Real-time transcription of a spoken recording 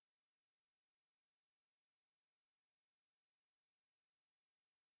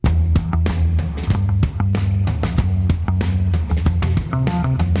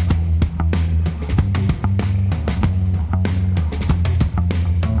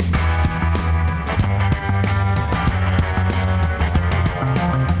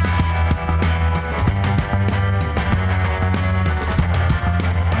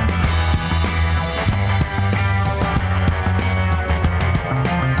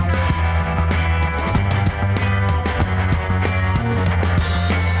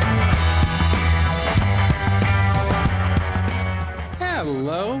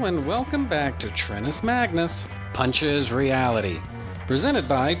to Trennis Magnus, Punches Reality, presented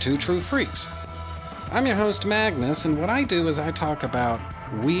by Two True Freaks. I'm your host, Magnus, and what I do is I talk about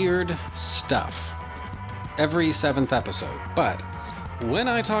weird stuff every 7th episode. But when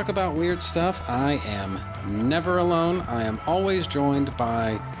I talk about weird stuff, I am never alone. I am always joined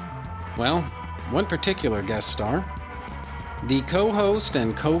by, well, one particular guest star, the co-host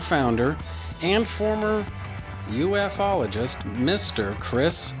and co-founder and former ufologist, Mr.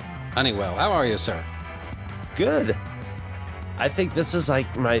 Chris Honeywell. How are you, sir? Good. I think this is like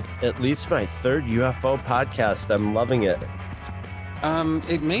at least my third UFO podcast. I'm loving it.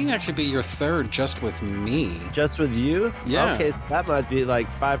 It may actually be your third just with me. Just with you? Yeah. Okay, so that might be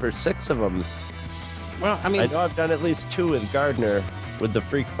like 5 or 6 of them. Well, I mean, I know I've done at least 2 with Gardner with the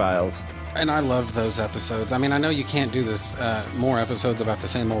Freak Files. And I loved those episodes. I mean, I know you can't do this more episodes about the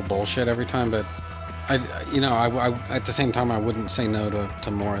same old bullshit every time, but I at the same time I wouldn't say no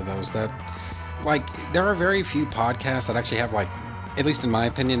to more of those. That, like, there are very few podcasts that actually have, like, at least in my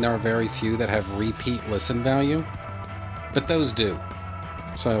opinion, there are very few that have repeat listen value, but those do.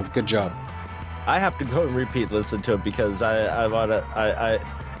 So good job. I have to go and repeat listen to it because I want to.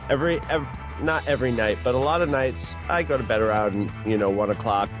 Every not every night, but a lot of nights I go to bed around 1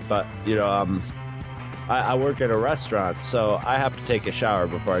 o'clock. But I work at a restaurant, so I have to take a shower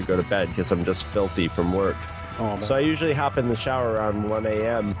before I go to bed because I'm just filthy from work. Oh, so I usually hop in the shower around 1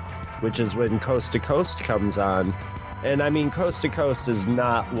 a.m., which is when Coast to Coast comes on. And I mean, Coast to Coast is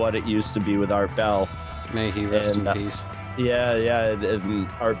not what it used to be with Art Bell. May he rest in peace. Yeah, and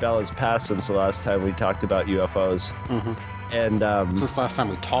Art Bell has passed since the last time we talked about UFOs. Mm-hmm. And since the last time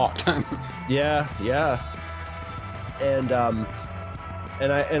we talked. yeah. And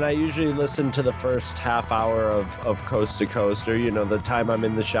I usually listen to the first half hour of Coast to Coast, or the time I'm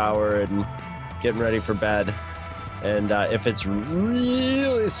in the shower and getting ready for bed. And if it's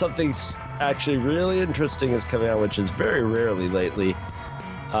really something actually really interesting is coming on, which is very rarely lately,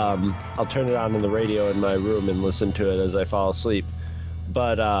 I'll turn it on the radio in my room and listen to it as I fall asleep.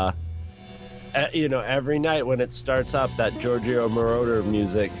 But every night when it starts up, that Giorgio Moroder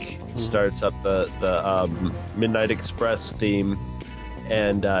music starts up the Midnight Express theme,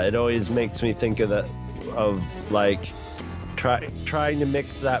 and it always makes me think of trying to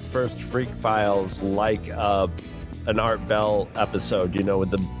mix that first Freak Files like an Art Bell episode,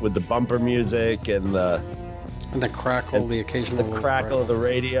 with the bumper music and the crackle, the occasional crackle of the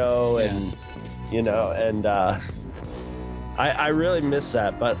radio, and I really miss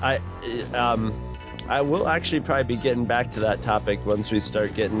that, but I will actually probably be getting back to that topic once we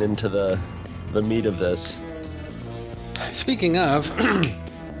start getting into the meat of this. Speaking of,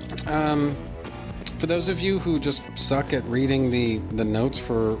 for those of you who just suck at reading the notes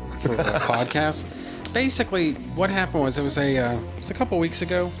for the podcast, basically what happened was it was a couple weeks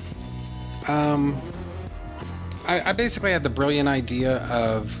ago. I basically had the brilliant idea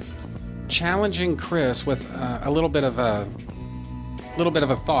of challenging Chris with a little bit of a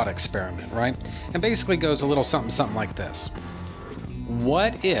thought experiment, right? And basically goes a little something like this.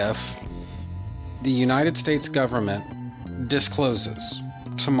 What if the United States government discloses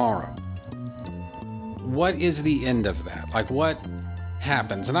tomorrow? What is the end of that? Like, what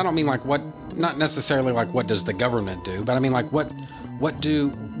happens? And I don't mean like not necessarily like what does the government do, but I mean like what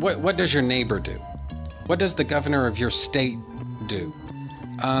does your neighbor do? What does the governor of your state do?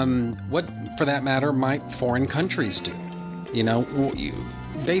 What, for that matter, might foreign countries do?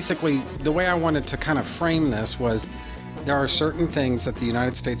 Basically, the way I wanted to kind of frame this was there are certain things that the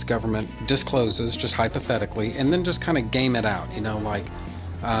United States government discloses, just hypothetically, and then just kind of game it out, like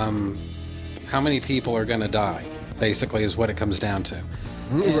how many people are going to die, basically, is what it comes down to.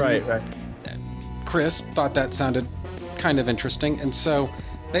 And Right. Chris thought that sounded kind of interesting, and so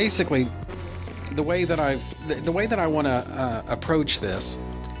basically the way that I want to approach this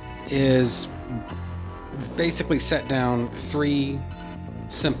is basically set down 3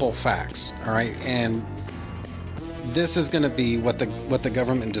 simple facts, all right? And this is going to be what the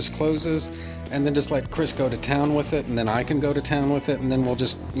government discloses, and then just let Chris go to town with it, and then I can go to town with it, and then we'll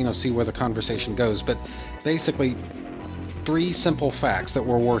just see where the conversation goes. But basically 3 simple facts that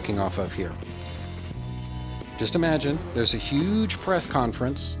we're working off of here. Just imagine there's a huge press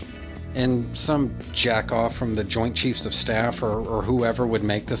conference, and some jackoff from the Joint Chiefs of Staff or whoever would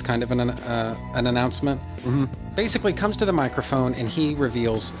make this kind of an announcement, basically comes to the microphone and he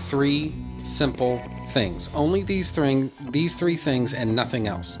reveals 3 simple things. Only these 3 things and nothing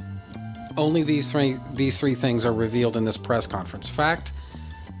else. Only these three things are revealed in this press conference. Fact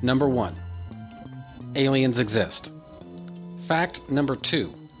number 1, aliens exist. Fact number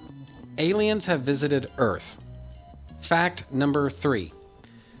 2, aliens have visited Earth. Fact number 3,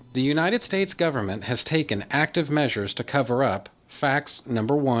 The United States government has taken active measures to cover up facts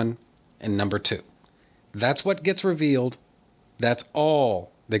number one and number two. That's what gets revealed. That's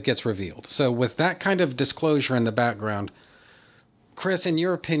all that gets revealed. So, with that kind of disclosure in the background, Chris, in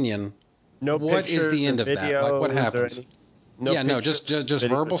your opinion, No what is the end of that? Like, what happens? Just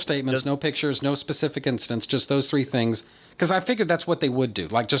verbal statements, no pictures, no specific incidents, just those three things. Because I figured that's what they would do,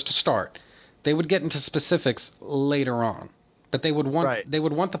 like just to start. They would get into specifics later on, but they would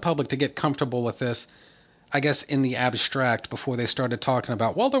want the public to get comfortable with this, I guess, in the abstract before they started talking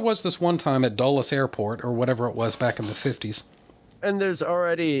about, well, there was this one time at Dulles Airport or whatever it was back in the 50s. And there's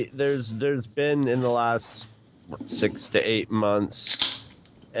been in the last 6 to 8 months.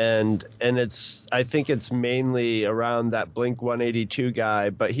 And I think it's mainly around that Blink 182 guy,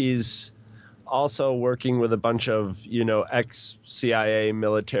 but he's also working with a bunch of, ex-CIA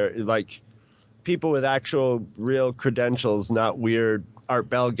military, like people with actual real credentials, not weird Art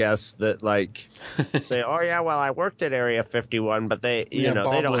Bell guests that like say, oh yeah, well, I worked at Area 51, but they, they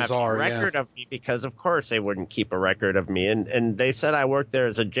don't have a record of me because of course they wouldn't keep a record of me. And they said I worked there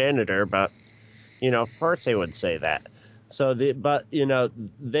as a janitor, but, of course they would say that. So,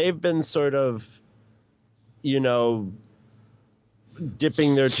 they've been sort of,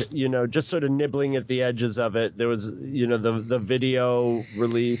 dipping their, just sort of nibbling at the edges of it. There was, the video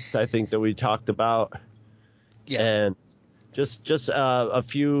released, I think, that we talked about. Yeah. And just a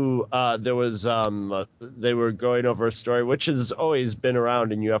few, there was, they were going over a story, which has always been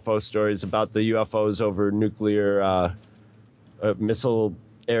around in UFO stories about the UFOs over nuclear missile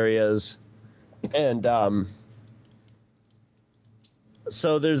areas. And,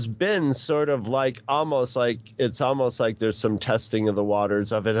 so there's been sort of like almost like there's some testing of the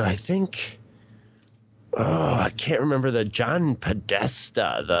waters of it. And I think, I can't remember the John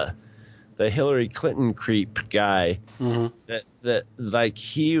Podesta, the Hillary Clinton creep guy, that like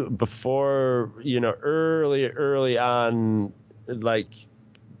he before, early on, like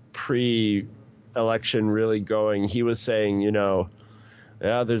pre-election really going, he was saying,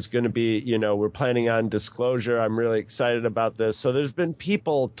 yeah, there's going to be, we're planning on disclosure. I'm really excited about this. So there's been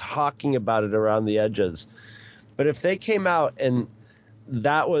people talking about it around the edges. But if they came out and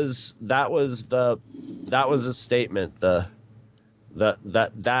that was a statement, that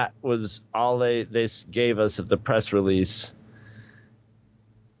was all they gave us at the press release,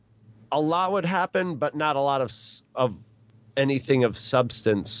 a lot would happen, but not a lot of anything of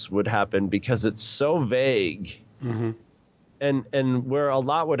substance would happen because it's so vague. Mm-hmm. And where a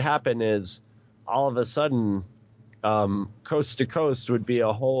lot would happen is all of a sudden, Coast to Coast would be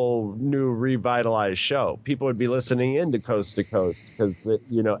a whole new revitalized show. People would be listening into Coast to Coast because,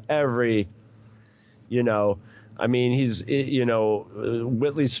 Whitley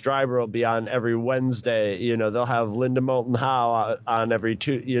Strieber will be on every Wednesday. They'll have Linda Moulton Howe on every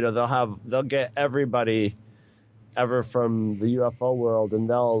they'll get everybody ever from the UFO world, and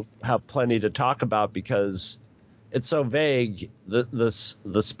they'll have plenty to talk about because it's so vague. The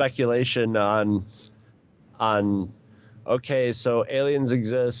speculation on okay, so aliens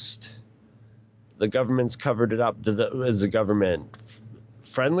exist, the government's covered it up. Is the government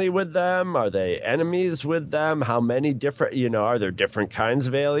friendly with them? Are they enemies with them? How many different, are there different kinds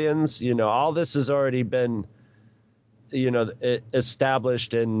of aliens? All this has already been,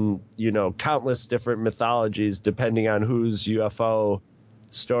 established in, countless different mythologies, depending on whose UFO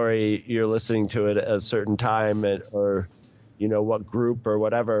story you're listening to it at a certain time or, what group or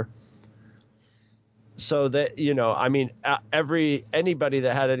whatever. So that, anybody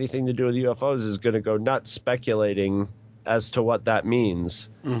that had anything to do with UFOs is going to go nuts speculating as to what that means,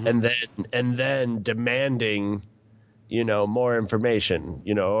 mm-hmm. and then demanding, more information,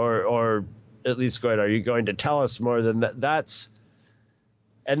 or at least going, are you going to tell us more than that? That's,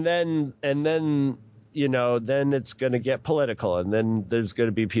 and then, then it's going to get political, and then there's going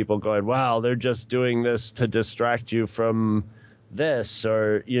to be people going, wow, they're just doing this to distract you from this,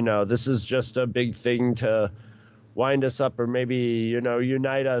 or, this is just a big thing to wind us up, or maybe,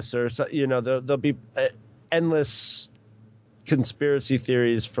 unite us, or, there'll be endless conspiracy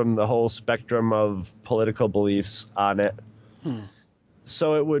theories from the whole spectrum of political beliefs on it.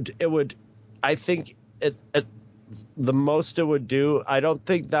 So it would, I think the most it would do, I don't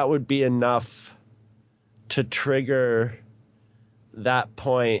think that would be enough to trigger that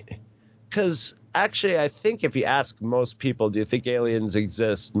point. Because actually, I think if you ask most people, do you think aliens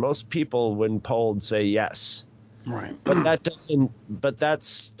exist? Most people, when polled, say yes. Right. But that's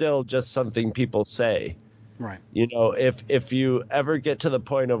still just something people say. Right. If you ever get to the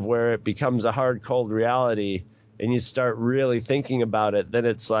point of where it becomes a hard, cold reality and you start really thinking about it, then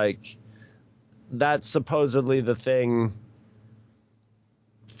it's like, that's supposedly the thing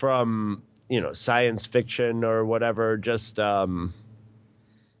from, science fiction or whatever, just the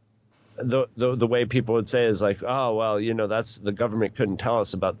way people would say is like, oh, well, that's the government couldn't tell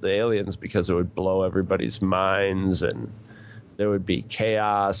us about the aliens because it would blow everybody's minds and there would be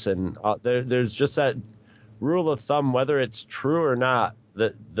chaos. And there's just that rule of thumb, whether it's true or not,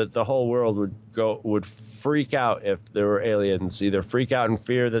 that the whole world would freak out if there were aliens, either freak out in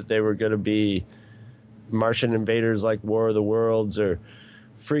fear that they were going to be Martian invaders like War of the Worlds, or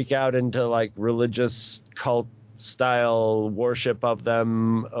freak out into like religious cult style worship of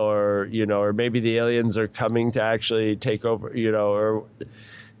them, or or maybe the aliens are coming to actually take over, or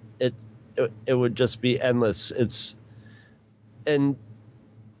it would just be endless. And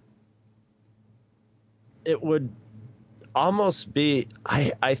it would almost be,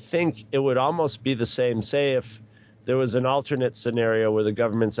 I think it would almost be the same, say if there was an alternate scenario where the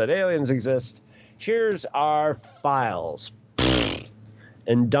government said aliens exist, here's our files,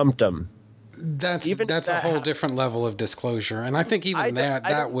 and dumped them. That's a whole different level of disclosure, and I think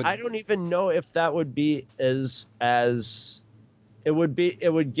that would. I don't even know if that would be as it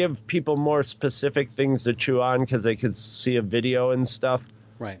would give people more specific things to chew on because they could see a video and stuff.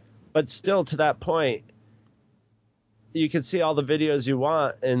 Right. But still, to that point, you could see all the videos you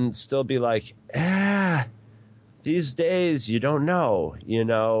want and still be like, these days you don't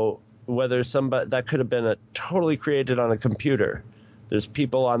know, whether somebody that could have been totally created on a computer. There's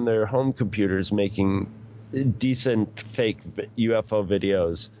people on their home computers making decent fake UFO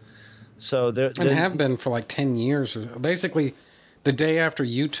videos. So there have been for like 10 years. Basically, the day after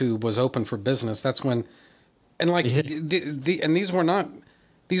YouTube was open for business, that's when, and like and these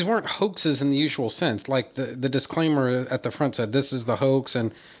weren't hoaxes in the usual sense. Like the disclaimer at the front said, this is the hoax,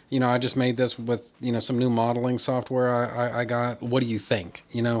 and I just made this with some new modeling software I got. What do you think?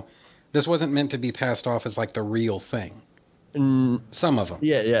 This wasn't meant to be passed off as like the real thing. Some of them.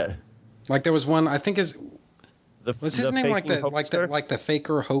 Yeah. Like there was one, I think was his name like hoaxster? the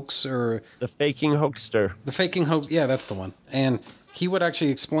faker hoax, or the faking hoaxster? The faking hoax. Yeah, that's the one. And he would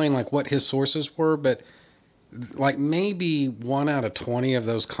actually explain like what his sources were, but like maybe 1 out of 20 of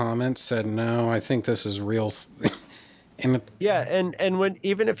those comments said, no, I think this is real. And when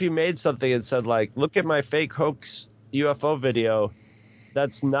even if you made something and said like, look at my fake hoax UFO video,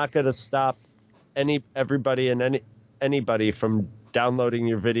 that's not going to stop everybody and anybody from downloading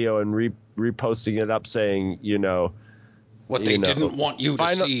your video and reposting it up saying, what they didn't want you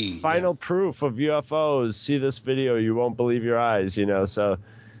to see. Final proof of UFOs. See this video, you won't believe your eyes. So,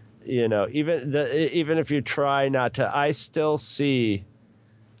 even if you try not to, I still see.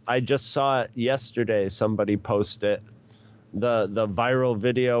 I just saw it yesterday. Somebody posted the viral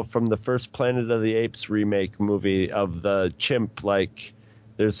video from the first Planet of the Apes remake movie of the chimp, like.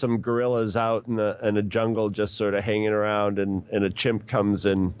 There's some gorillas out in a jungle just sort of hanging around, and a chimp comes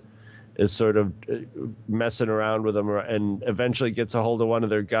and is sort of messing around with them, and eventually gets a hold of one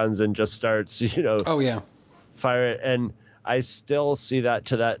of their guns and just starts, fire it. And I still see that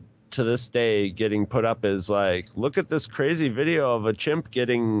to this day getting put up as like, look at this crazy video of a chimp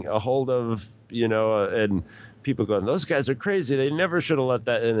getting a hold of, and people going, those guys are crazy. They never should have let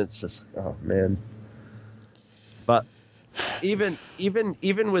that in. It's just, oh man. But even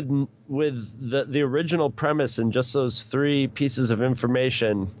with the original premise and just those 3 pieces of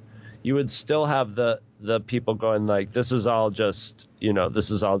information, you would still have the people going like, this is all just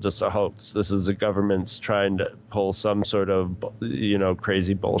a hoax. This is the government's trying to pull some sort of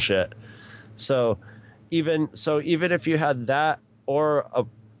crazy bullshit. So even if you had that or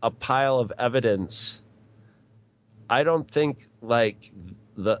a pile of evidence, I don't think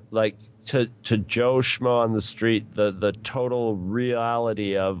to Joe Schmo on the street, the total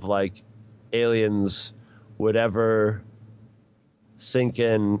reality of like aliens would ever sink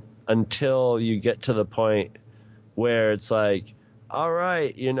in until you get to the point where it's like, all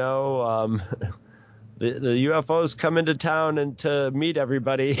right, the UFOs come into town and to meet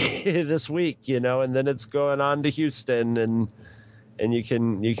everybody this week, and then it's going on to Houston, and you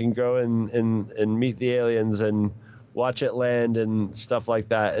can go and meet the aliens and watch it land and stuff like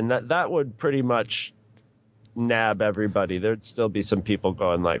that. And that would pretty much nab everybody. There'd still be some people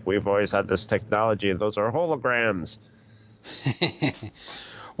going like, we've always had this technology and those are holograms.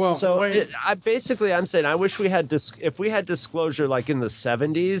 Well, so I'm saying I wish we had if we had disclosure like in the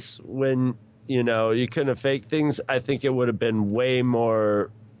 70s when, you couldn't have faked things, I think it would have been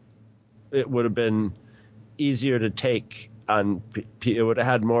it would have been easier to take on. It would have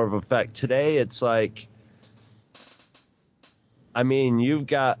had more of an effect. Today, it's like, I mean, you've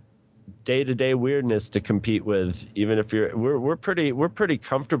got day-to-day weirdness to compete with. Even if we're pretty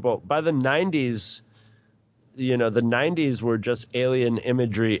comfortable. By the 90s, the 90s were just alien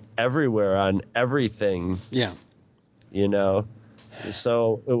imagery everywhere on everything. Yeah.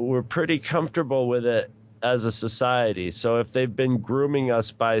 So we're pretty comfortable with it as a society. So if they've been grooming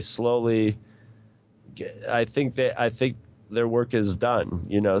us by slowly, I think their work is done.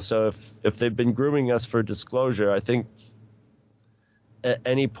 So if they've been grooming us for disclosure, I think at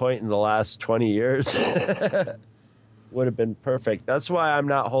any point in the last 20 years would have been perfect. That's why I'm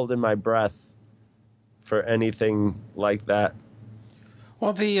not holding my breath for anything like that.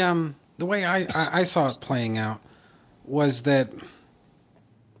 Well, the way I saw it playing out was that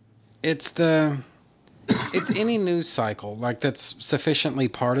it's any news cycle like that's sufficiently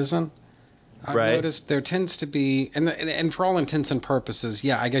partisan. I've noticed there tends to be, and for all intents and purposes,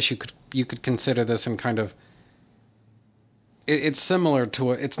 yeah, I guess you could consider this in kind of. It's similar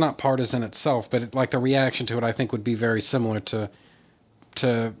to it's not partisan itself, but like the reaction to it, I think would be very similar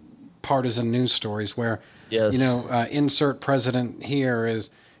to partisan news stories where, insert president here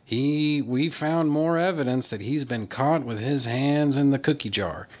is we found more evidence that he's been caught with his hands in the cookie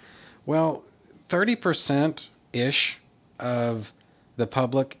jar. Well, 30%-ish of the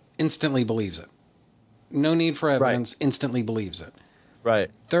public instantly believes it. No need for evidence, instantly believes it. Right.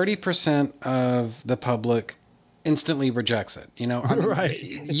 30% of the public instantly rejects it. Right.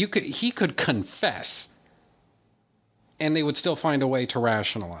 He could confess and they would still find a way to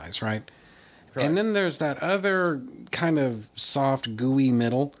rationalize, right? Correct. And then there's that other kind of soft, gooey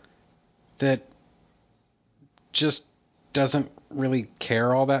middle that just doesn't really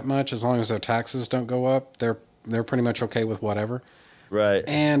care all that much as long as their taxes don't go up. They're pretty much okay with whatever. Right.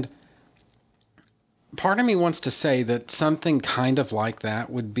 And part of me wants to say that something kind of like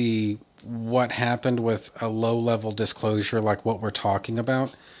that would be what happened with a low-level disclosure like what we're talking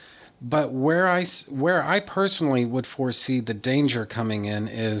about. But where I personally would foresee the danger coming in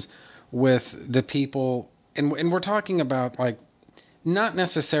is with the people, and we're talking about like not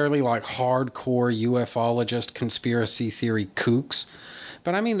necessarily like hardcore ufologist conspiracy theory kooks,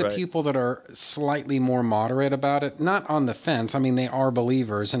 but I mean the people that are slightly more moderate about it, not on the fence. I mean, they are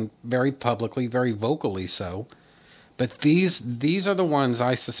believers and very publicly, very vocally so. But these are the ones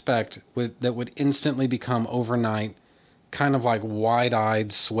I suspect that would instantly become overnight kind of like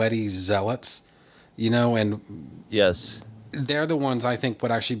wide-eyed, sweaty zealots, and yes, they're the ones I think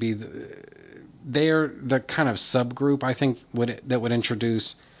would actually be they're the kind of subgroup I think that would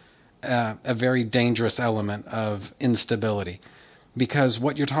introduce a very dangerous element of instability, because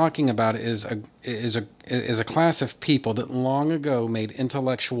what you're talking about is a class of people that long ago made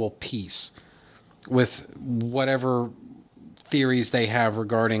intellectual peace with whatever theories they have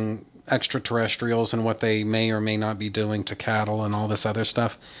regarding extraterrestrials and what they may or may not be doing to cattle and all this other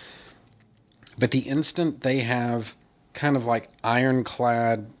stuff. But the instant they have kind of like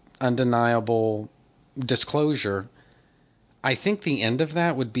ironclad, undeniable disclosure, I think the end of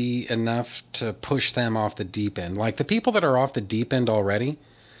that would be enough to push them off the deep end. Like the people that are off the deep end already,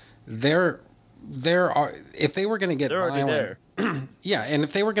 if they were going to get violent, yeah, and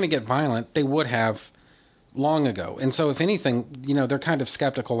if they were going to get violent, they would have long ago. And so if anything, they're kind of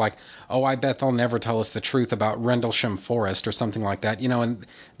skeptical, like, oh, I bet they'll never tell us the truth about Rendlesham Forest or something like that, and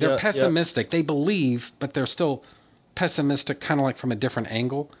they're pessimistic. They believe, but they're still pessimistic, kind of like from a different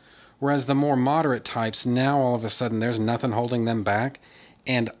angle. Whereas the more moderate types, now all of a sudden there's nothing holding them back.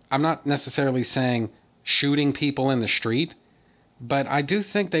 And I'm not necessarily saying shooting people in the street, but I do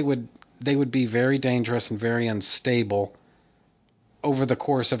think they would be very dangerous and very unstable over the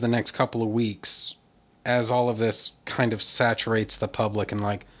course of the next couple of weeks, as all of this kind of saturates the public and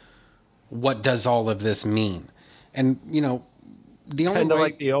like, what does all of this mean? And the only kind of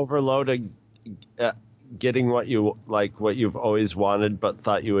like the overload of getting what you've always wanted but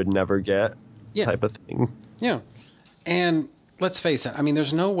thought you would never get, type of thing. Yeah, and let's face it. I mean,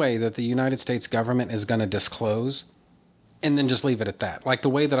 there's no way that the United States government is going to disclose and then just leave it at that. Like the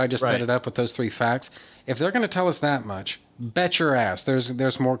way that I just set it up with those 3 facts. If they're going to tell us that much, bet your ass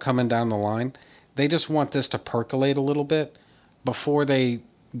there's more coming down the line. They just want this to percolate a little bit before they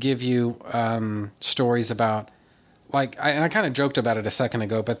give you stories about, like, I kind of joked about it a second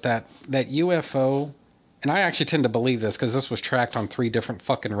ago, but that UFO, and I actually tend to believe this because this was tracked on 3 different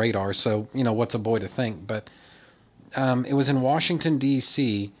fucking radars, so, what's a boy to think, but it was in Washington,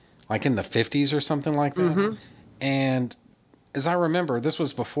 D.C., like in the 50s or something like that, mm-hmm. And as I remember, this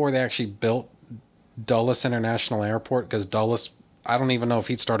was before they actually built Dulles International Airport, because Dulles, I don't even know if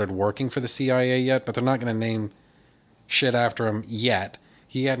he'd started working for the CIA yet, but they're not going to name shit after him yet.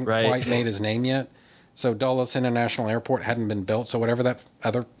 He hadn't quite made his name yet. So Dulles International Airport hadn't been built. So whatever that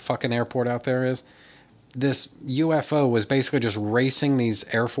other fucking airport out there is, this UFO was basically just racing these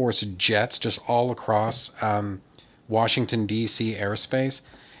Air Force jets just all across Washington, D.C. airspace.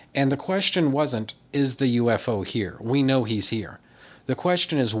 And the question wasn't, is the UFO here? We know he's here. The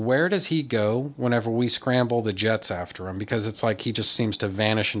question is, where does he go whenever we scramble the jets after him? Because it's like he just seems to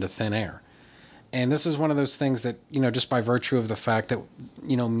vanish into thin air. And this is one of those things that, just by virtue of the fact that,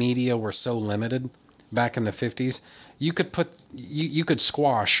 media were so limited back in the 50s, you could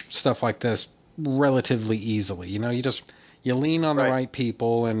squash stuff like this relatively easily. You lean on the right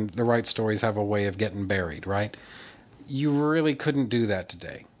people, and the right stories have a way of getting buried, right? You really couldn't do that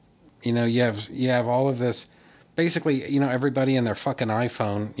today. You have all of this, basically, everybody in their fucking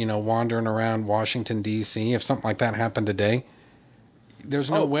iPhone, wandering around Washington, D.C. If something like that happened today,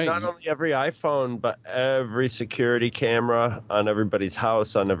 there's no way. Not only every iPhone, but every security camera on everybody's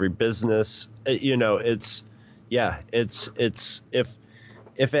house, on every business. It's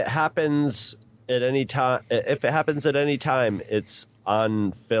if it happens at any time, it's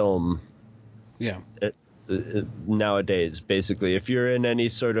on film. Yeah. Nowadays, basically, if you're in any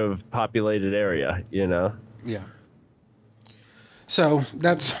sort of populated area, Yeah. So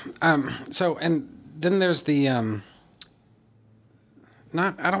that's and then there's the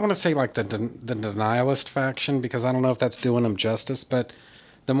I don't want to say like the denialist faction, because I don't know if that's doing them justice, but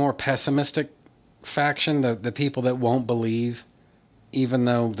the more pessimistic faction, the people that won't believe, even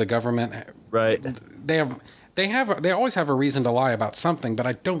though the government, right? They always have a reason to lie about something, but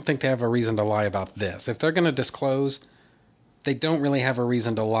I don't think they have a reason to lie about this. If they're going to disclose, they don't really have a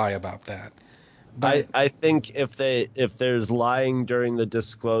reason to lie about that. But I think if there's lying during the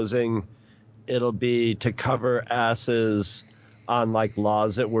disclosing, it'll be to cover asses on like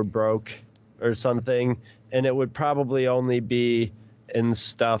laws that were broke or something, and it would probably only be in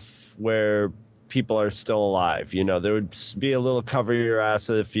stuff where people are still alive. There would be a little cover your ass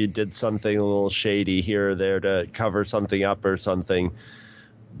if you did something a little shady here or there to cover something up or something.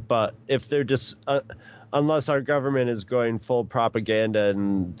 But if they're just unless our government is going full propaganda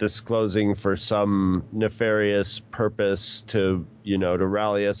and disclosing for some nefarious purpose to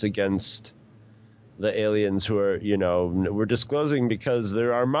rally us against the aliens who are, we're disclosing because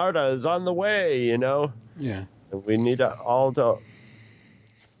their armada is on the way, Yeah. And we need all to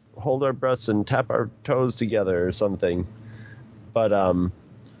hold our breaths and tap our toes together or something. But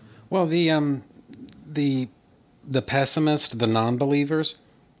well, the pessimist, the non-believers,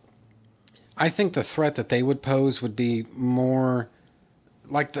 I think the threat that they would pose would be more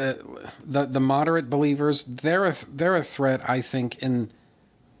like the moderate believers. They're a threat, I think, in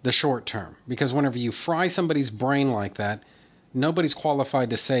the short term, because whenever you fry somebody's brain like that, nobody's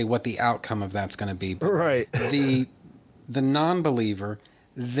qualified to say what the outcome of that's going to be. But right. The non-believer,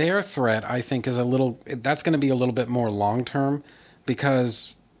 their threat, I think, that's going to be a little bit more long term,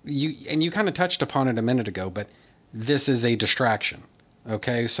 because you kind of touched upon it a minute ago, but this is a distraction.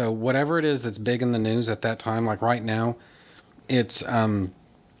 Okay, so whatever it is that's big in the news at that time, like right now, it's name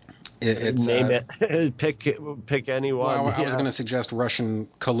it. Pick anyone. Well, I was going to suggest Russian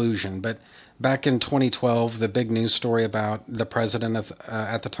collusion, but back in 2012, the big news story about the president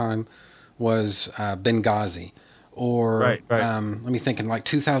at the time was Benghazi, or right. Let me think, in like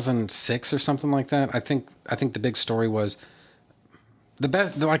 2006 or something like that. I think the big story was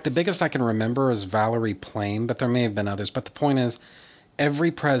the biggest I can remember is Valerie Plame, but there may have been others. But the point is,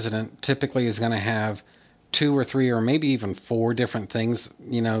 every president typically is going to have 2 or 3 or maybe even 4 different things,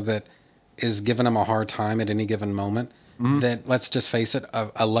 that is giving them a hard time at any given moment. Mm-hmm. That, let's just face it,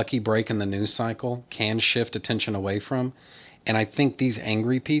 a lucky break in the news cycle can shift attention away from. And I think these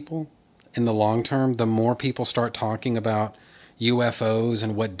angry people, in the long term, the more people start talking about UFOs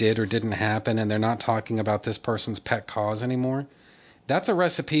and what did or didn't happen, and they're not talking about this person's pet cause anymore, that's a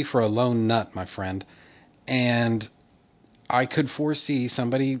recipe for a lone nut, my friend. And I could foresee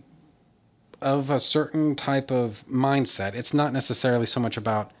somebody of a certain type of mindset. It's not necessarily so much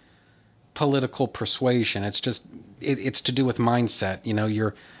about political persuasion. It's just it's to do with mindset.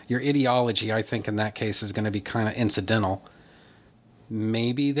 Your ideology, I think, in that case is going to be kind of incidental.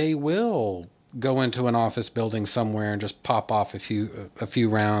 Maybe they will go into an office building somewhere and just pop off a few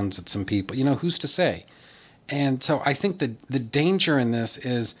rounds at some people. Who's to say? And so I think that the danger in this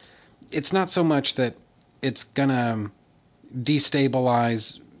is it's not so much that it's going to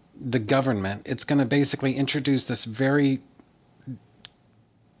destabilize the government. It's going to basically introduce this very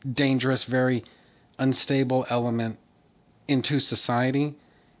dangerous, very unstable element into society.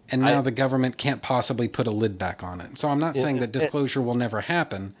 And now the government can't possibly put a lid back on it. So I'm not saying that disclosure will never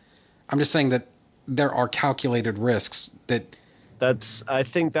happen. I'm just saying that there are calculated risks that... I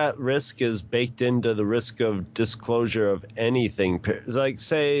think that risk is baked into the risk of disclosure of anything. Like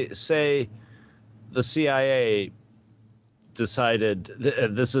say the CIA decided,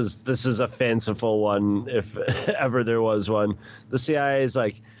 this is a fanciful one if ever there was one. The CIA is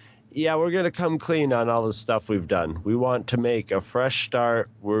like, yeah, we're going to come clean on all the stuff we've done. We want to make a fresh start.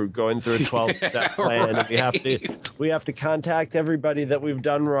 We're going through a 12-step plan. Right. And we have to contact everybody that we've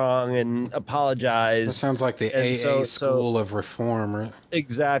done wrong and apologize. That sounds like the AA school of reform, right?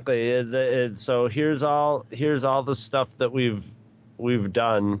 Exactly. So here's all the stuff that we've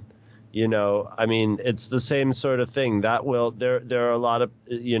done. You know, I mean, it's the same sort of thing. That will there are a lot of,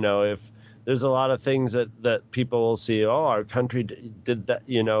 you know, if there's a lot of things that people will see. Oh, our country did that.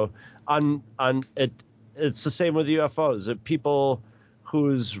 You know, on it. It's the same with UFOs. People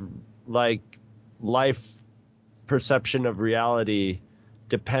whose like life perception of reality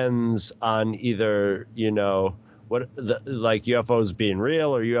depends on either, you know, like UFOs being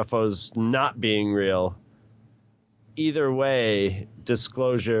real or UFOs not being real. Either way,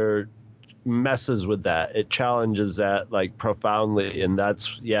 disclosure messes with that. It challenges that like profoundly, and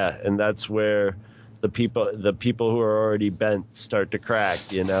that's where the people who are already bent start to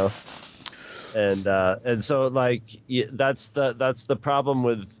crack, you know. And so like that's the problem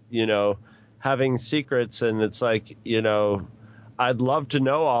with, you know, having secrets. And it's like, you know, I'd love to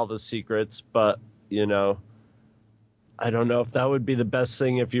know all the secrets, but, you know, I don't know if that would be the best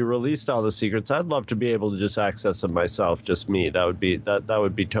thing if you released all the secrets. I'd love to be able to just access them myself, just me. That would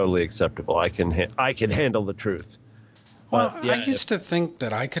be totally acceptable. I can handle the truth. Well, yeah, I used to think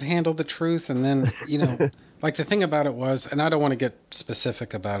that I could handle the truth, and then, you know, like the thing about it was, and I don't want to get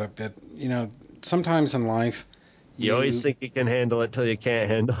specific about it, but, you know, sometimes in life, you always think you can handle it till you can't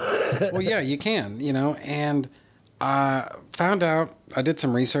handle it. Well, yeah, you can, you know, and I found out, I did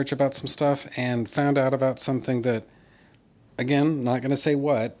some research about some stuff and found out about something that, again, not going to say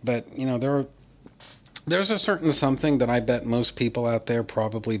what, but, you know, there's a certain something that I bet most people out there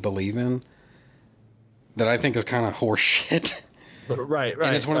probably believe in that I think is kind of horse shit. Right.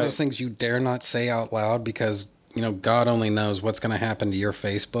 And it's one of those things you dare not say out loud because, you know, God only knows what's going to happen to your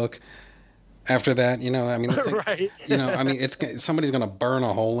Facebook after that. You know, I mean, right. You know, I mean, somebody's going to burn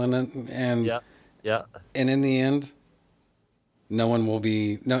a hole in it, and yeah. And in the end, no one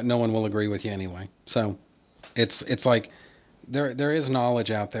will agree with you anyway. So it's like there is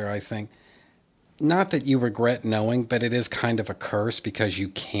knowledge out there, I think. Not that you regret knowing, but it is kind of a curse because you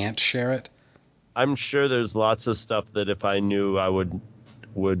can't share it. I'm sure there's lots of stuff that if I knew I would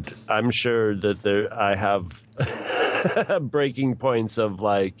I'm sure that I have breaking points of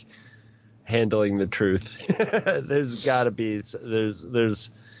like handling the truth. There's got to be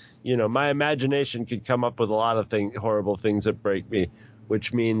there's you know, my imagination could come up with a lot of horrible things that break me,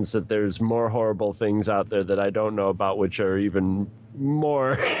 which means that there's more horrible things out there that I don't know about, which are even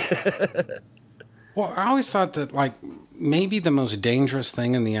more. Well, I always thought that, like, maybe the most dangerous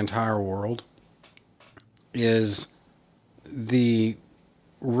thing in the entire world is the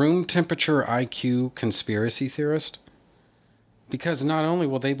room temperature IQ conspiracy theorist. Because not only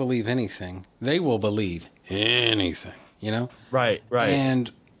will they believe anything, they will believe anything, you know? Right. And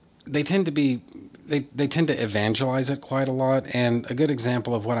they tend to they tend to evangelize it quite a lot. And a good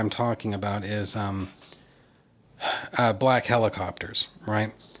example of what I'm talking about is black helicopters,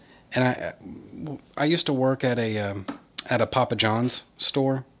 right? And I used to work at a Papa John's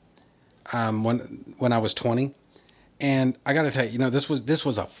store when I was 20, and I got to tell you, you know, this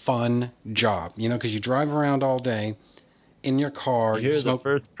was a fun job, you know, because you drive around all day in your car. You're the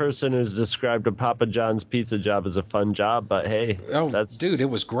first person who's described a Papa John's pizza job as a fun job, but hey, dude, it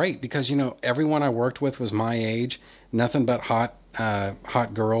was great because, you know, everyone I worked with was my age, nothing but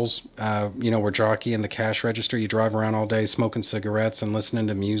hot girls, you know, were jockey in the cash register. You drive around all day smoking cigarettes and listening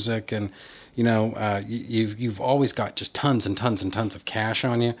to music, and, you know, you've always got just tons and tons and tons of cash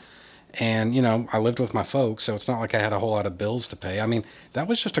on you. And, you know, I lived with my folks, so it's not like I had a whole lot of bills to pay. I mean, that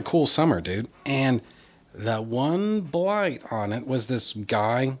was just a cool summer, dude. And the one blight on it was this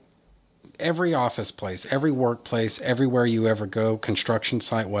guy. Every office place, every workplace, everywhere you ever go, construction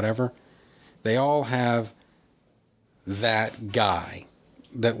site, whatever, they all have that guy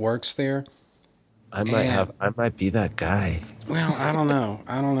that works there. I might be that guy. Well, I don't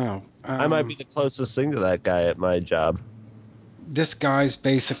know. I might be the closest thing to that guy at my job. This guy's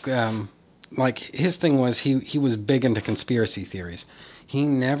basic, like his thing was he was big into conspiracy theories. He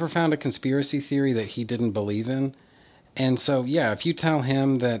never found a conspiracy theory that he didn't believe in. And so, yeah, if you tell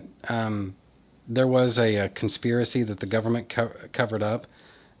him that there was a conspiracy that the government covered up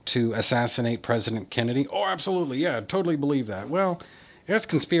to assassinate President Kennedy, oh, absolutely, yeah, totally believe that. Well, as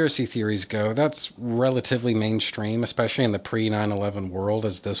conspiracy theories go, that's relatively mainstream, especially in the pre-9/11 world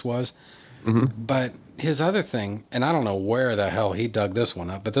as this was. But his other thing, and I don't know where the hell he dug this one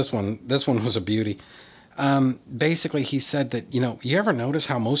up, but this one was a beauty. Basically, he said that, you ever notice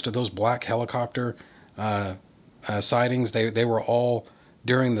how most of those black helicopter sightings, they were all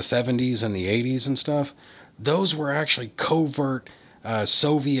during the 70s and the 80s and stuff? Those were actually covert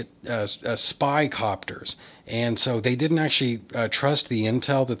Soviet spy copters. And so they didn't actually trust the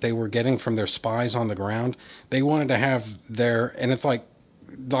intel that they were getting from their spies on the ground. They wanted to have and it's like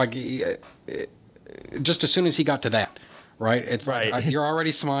just as soon as he got to that, right? It's right. Like you're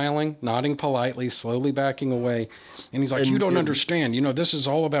already smiling, nodding politely, slowly backing away. And he's like, you don't understand. This is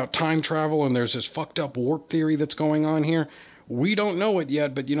all about time travel, and there's this fucked up warp theory that's going on here. We don't know it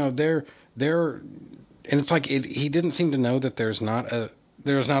yet, but, they're and it's like he didn't seem to know that there's not a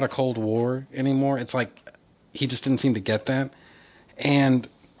Cold War anymore. It's like he just didn't seem to get that.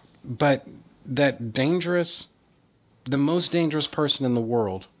 But that the most dangerous person in the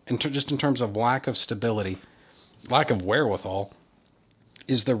world, just in terms of lack of stability, lack of wherewithal,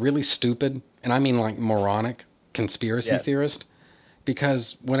 is the really stupid, and I mean like moronic, conspiracy theorist.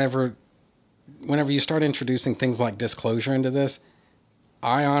 Because whenever you start introducing things like disclosure into this,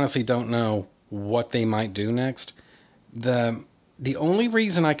 I honestly don't know what they might do next. The only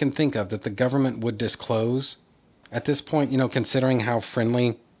reason I can think of that the government would disclose at this point, considering how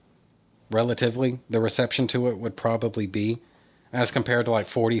friendly, relatively, the reception to it would probably be as compared to like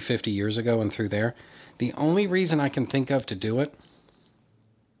 40, 50 years ago and through there, the only reason I can think of to do it,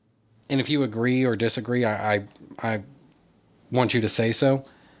 and if you agree or disagree, I want you to say so,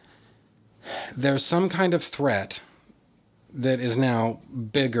 there's some kind of threat that is now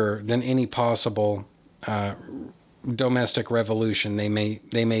bigger than any possible domestic revolution they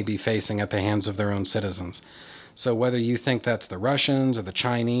may be facing at the hands of their own citizens. So whether you think that's the Russians or the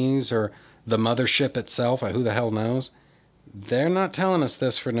Chinese or the mothership itself, who the hell knows, they're not telling us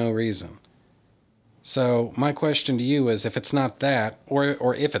this for no reason. So my question to you is, if it's not that,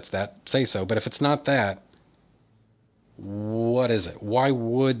 or if it's that, say so, but if it's not that, what is it? Why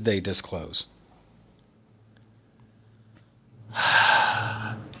would they disclose?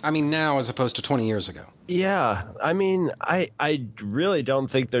 I mean, now as opposed to 20 years ago. Yeah, I mean, I really don't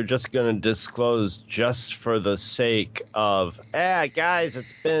think they're just going to disclose just for the sake of, guys,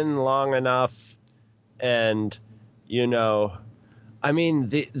 it's been long enough. And, I mean,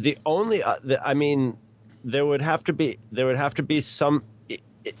 the only, I mean, there would have to be some,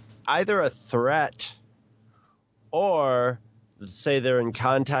 either a threat or say they're in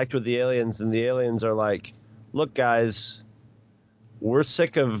contact with the aliens and the aliens are like, look, guys, we're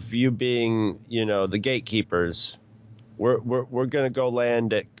sick of you being, the gatekeepers. We're going to go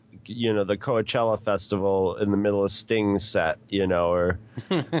land at, the Coachella Festival in the middle of Sting's set, or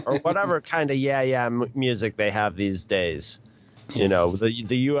whatever kind of music they have these days. The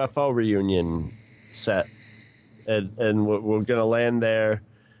UFO reunion set. And we're going to land there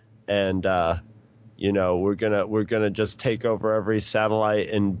and we're going to just take over every satellite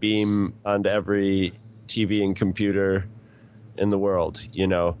and beam onto every TV and computer in the world.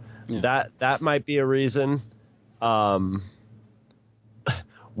 That might be a reason. One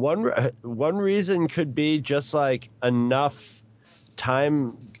reason could be just like enough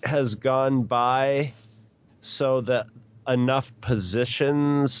time has gone by so that enough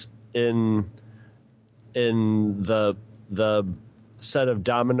positions in the set of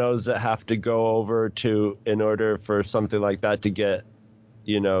dominoes that have to go over to in order for something like that to get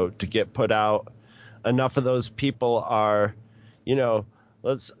put out. Enough of those people are,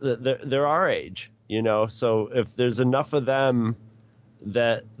 they're our age, so if there's enough of them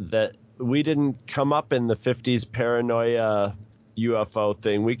that we didn't come up in the 50s paranoia UFO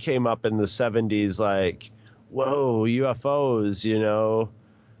thing. We came up in the 70s like, whoa, UFOs,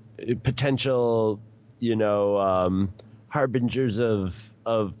 potential, harbingers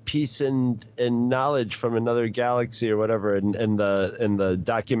of peace and knowledge from another galaxy or whatever, and the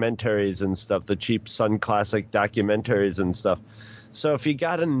documentaries and stuff, the cheap Sun Classic documentaries and stuff. So if you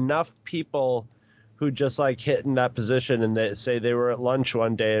got enough people who just like hit in that position and they say they were at lunch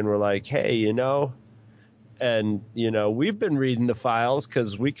one day and were like, hey, and we've been reading the files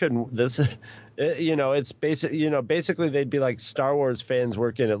because we couldn't it's basically they'd be like Star Wars fans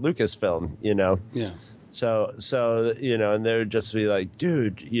working at Lucasfilm, Yeah. So and they would just be like,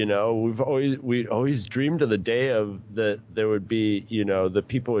 dude, we always dreamed of the day of that there would be, the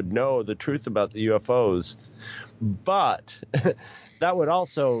people would know the truth about the UFOs. But that would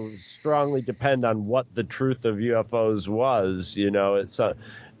also strongly depend on what the truth of UFOs was.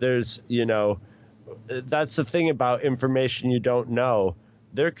 That's the thing about information you don't know.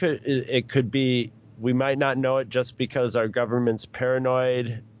 It could be, we might not know it just because our government's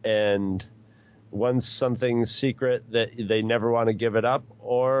paranoid and once something's secret that they never want to give it up,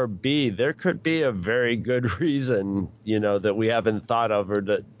 or B, there could be a very good reason, that we haven't thought of, or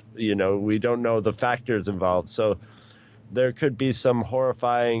that, we don't know the factors involved. So there could be some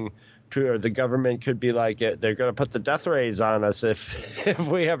horrifying truth, or the government could be like, they're going to put the death rays on us if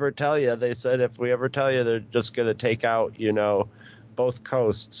we ever tell you. They said if we ever tell you, they're just going to take out, both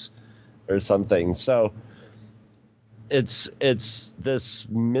coasts or something. So it's this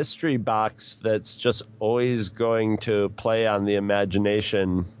mystery box that's just always going to play on the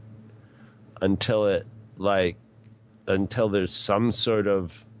imagination until there's some sort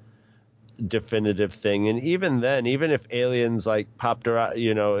of definitive thing. And even then, even if aliens popped around,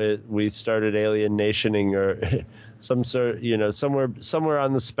 we started alien nationing or some sort, somewhere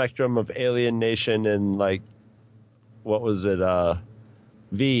on the spectrum of alien nation and what was it?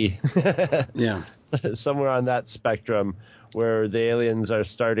 V. Yeah. Somewhere on that spectrum where the aliens are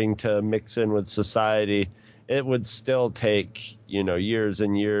starting to mix in with society, it would still take, years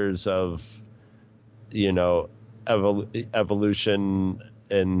and years of, evolution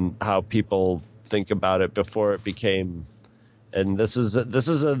and how people think about it before it became, and this is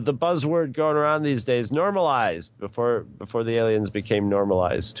the buzzword going around these days, normalized, before the aliens became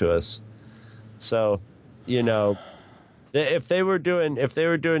normalized to us. So, if they were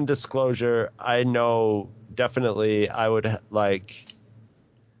doing disclosure, I know definitely I would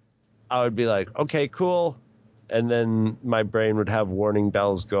be like, okay, cool, and then my brain would have warning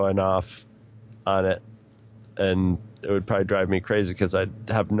bells going off on it, and it would probably drive me crazy because I'd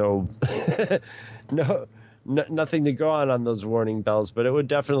have nothing to go on those warning bells. But it would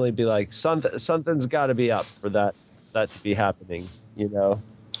definitely be like something's got to be up for that to be happening, Well,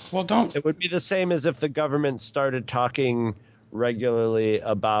 it would be the same as if the government started talking regularly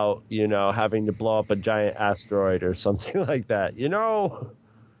about, having to blow up a giant asteroid or something like that.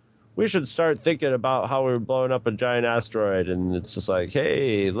 We should start thinking about how we're blowing up a giant asteroid. And it's just like,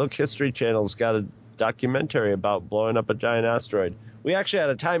 hey, look, History Channel's got a documentary about blowing up a giant asteroid. We actually had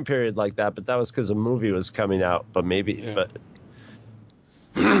a time period like that, but that was because a movie was coming out. But maybe,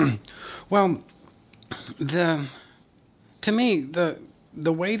 yeah. Well, to me, the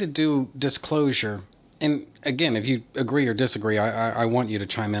way to do disclosure, and again, if you agree or disagree, I want you to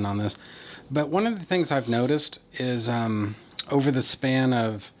chime in on this. But one of the things I've noticed is over the span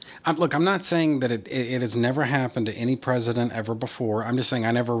of, look, I'm not saying that it has never happened to any president ever before. I'm just saying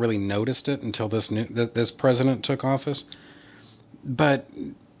I never really noticed it until this president took office. But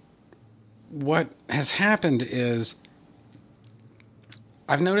what has happened is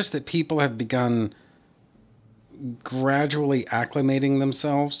I've noticed that people have begun gradually acclimating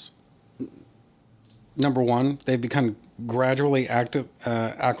themselves. Number one, they've become gradually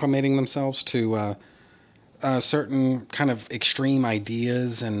acclimating themselves to certain kind of extreme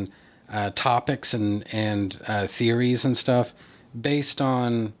ideas and topics and theories and stuff based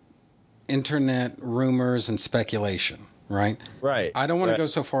on internet rumors and speculation, right? Right. I don't want to go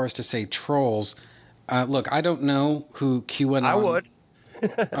so far as to say trolls. Look, I don't know who QAnon... I would.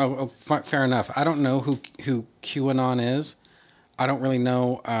 Fair enough. I don't know who QAnon is. I don't really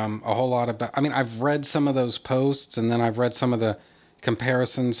know a whole lot about... I mean, I've read some of those posts, and then I've read some of the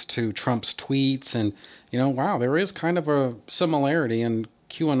comparisons to Trump's tweets, and, wow, there is kind of a similarity, and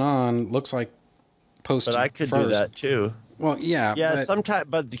QAnon looks like posted But I could first. do that, too. Well, yeah. Yeah, sometimes,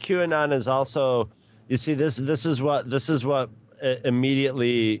 but the QAnon is also... You see, this is what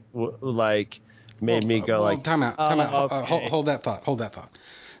immediately, made me go Time out. Okay. Hold that thought.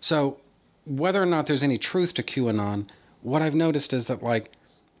 So whether or not there's any truth to QAnon, what I've noticed is that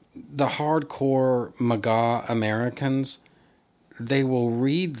the hardcore MAGA Americans, they will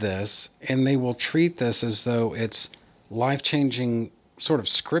read this and they will treat this as though it's life-changing sort of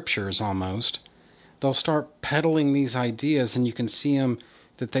scriptures almost. They'll start peddling these ideas, and you can see them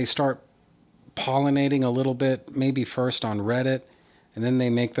that they start pollinating a little bit, maybe first on Reddit, and then they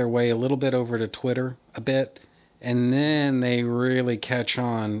make their way a little bit over to Twitter a bit, and then they really catch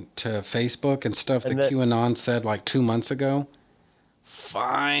on to Facebook and stuff that QAnon said 2 months ago.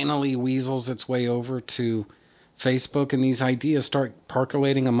 Finally weasels its way over to Facebook, and these ideas start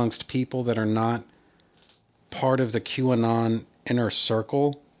percolating amongst people that are not part of the QAnon inner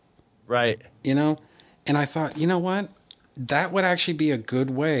circle. Right. And I thought, you know what? That would actually be a good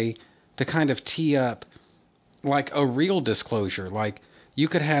way to kind of tee up a real disclosure. You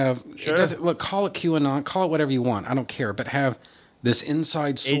could have, sure. Call it QAnon, call it whatever you want, I don't care, but have this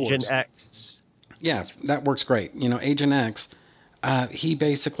inside source. Agent X. Yeah, that works great. Agent X, he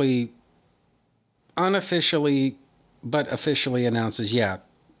basically unofficially but officially announces, yeah,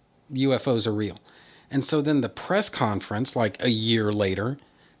 UFOs are real. And so then the press conference, a year later,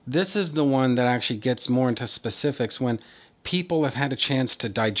 This is the one that actually gets more into specifics when people have had a chance to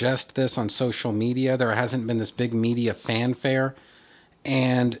digest this on social media. There hasn't been this big media fanfare,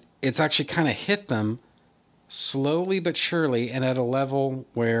 and it's actually kind of hit them slowly but surely and at a level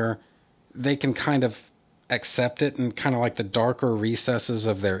where they can kind of accept it in kind of like the darker recesses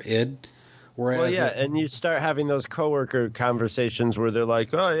of their id. Whereas and you start having those coworker conversations where they're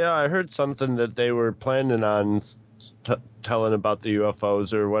like, "Oh yeah, I heard something that they were planning on telling about the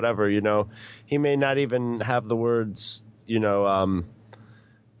UFOs or whatever." He may not even have the words,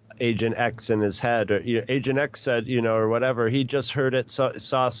 Agent X in his head, or Agent X said, or whatever. He just heard it,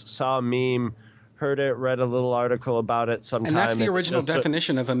 saw a meme, heard it, read a little article about it sometime. And that's the original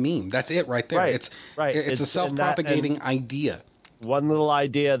definition of a meme. That's it right there. Right, it's a self-propagating idea. One little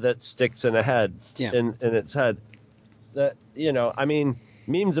idea that sticks in its head. That,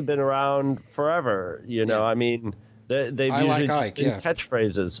 memes have been around forever. They've usually just been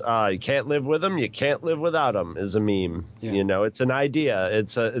catchphrases. You can't live with them. You can't live without them is a meme. Yeah. It's an idea.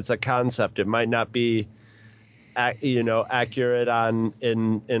 It's a concept. It might not be, accurate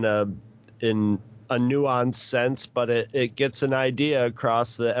in a nuanced sense, but it gets an idea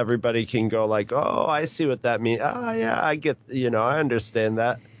across that everybody can go like, oh, I see what that means. Oh yeah, I get, I understand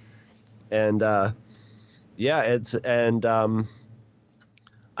that. And to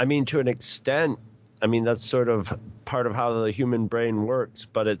an extent, that's sort of part of how the human brain works,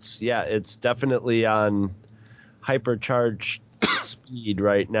 but it's definitely on hypercharged speed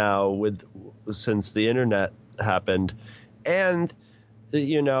right now since the internet happened. And,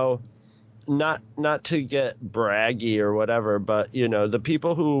 not to get braggy or whatever, but the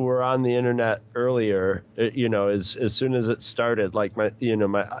people who were on the internet earlier, as soon as it started, like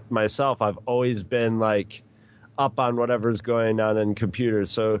myself, I've always been like up on whatever's going on in computers.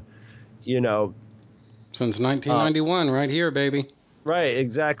 So, since 1991, right here, baby. Right,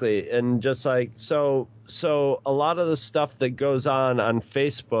 exactly. And just like so a lot of the stuff that goes on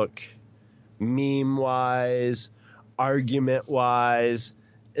Facebook, meme wise, argument wise,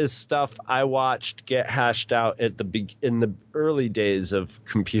 is stuff I watched get hashed out in the early days of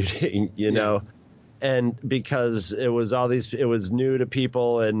computing, and because it was new to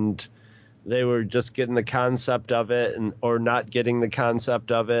people and they were just getting the concept of it or not getting the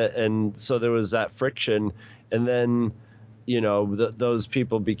concept of it. And so there was that friction. And then, those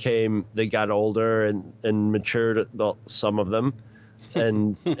people they got older and matured, some of them,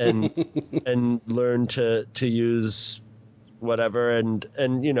 and learned to use whatever, and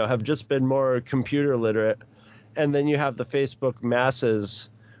have just been more computer literate. And then you have the Facebook masses,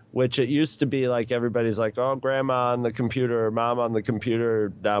 which it used to be like everybody's like, oh, grandma on the computer or mom on the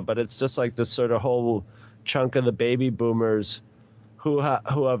computer now, but it's just like this sort of whole chunk of the baby boomers who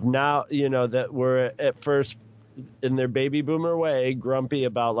have now, that were at first in their baby boomer way grumpy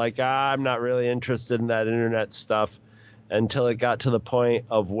about like, I'm not really interested in that internet stuff, until it got to the point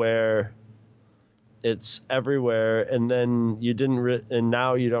of where it's everywhere, and then and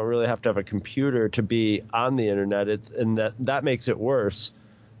now you don't really have to have a computer to be on the internet. And that makes it worse.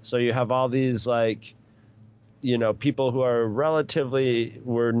 So you have all these like, people who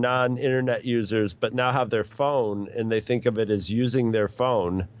were non-internet users, but now have their phone and they think of it as using their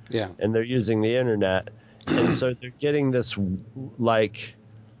phone. Yeah. And they're using the internet. And so they're getting this like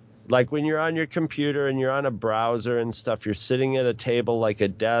when you're on your computer and you're on a browser and stuff, you're sitting at a table like a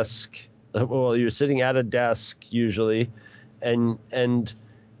desk. Well, you're sitting at a desk usually, and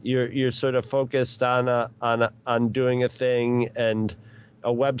you're sort of focused on doing a thing, and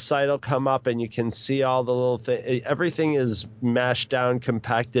a website will come up and you can see all the little things. Everything is mashed down,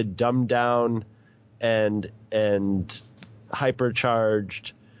 compacted, dumbed down, and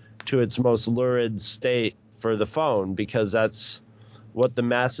hypercharged to its most lurid state for the phone, because that's what the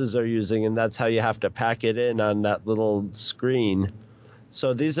masses are using, and that's how you have to pack it in on that little screen.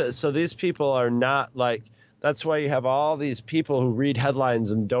 So these people are not like, that's why you have all these people who read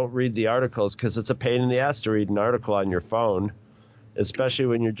headlines and don't read the articles, because it's a pain in the ass to read an article on your phone, especially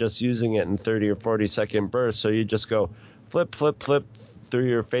when you're just using it in 30 or 40 second bursts. So you just go flip through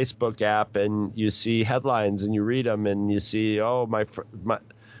your Facebook app and you see headlines and you read them and you see,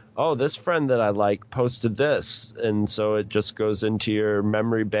 this friend that I like posted this. And so it just goes into your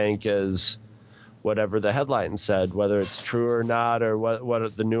memory bank as whatever the headline said, whether it's true or not, or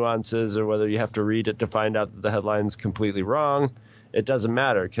what the nuance is, or whether you have to read it to find out that the headline's completely wrong. It doesn't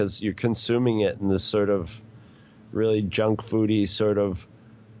matter, because you're consuming it in this sort of really junk foody sort of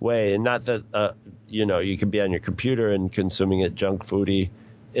way. And not that, you could be on your computer and consuming it junk foody.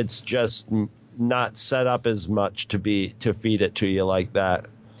 It's just not set up as much to feed it to you like that.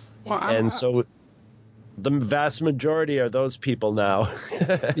 Well, the vast majority are those people now.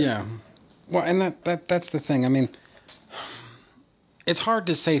 Yeah. Well, and that's the thing. I mean, it's hard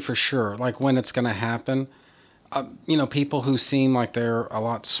to say for sure, like when it's going to happen. People who seem like they're a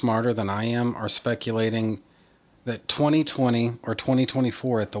lot smarter than I am are speculating that 2020 or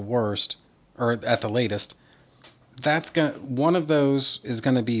 2024 at the worst, or at the latest, one of those is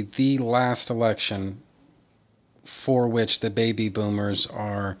going to be the last election for which the baby boomers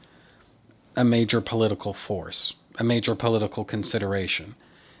are a major political force, a major political consideration.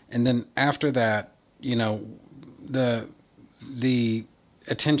 And then after that, the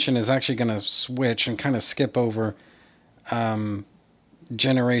attention is actually going to switch and kind of skip over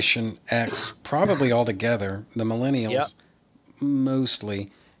Generation X, probably altogether, the millennials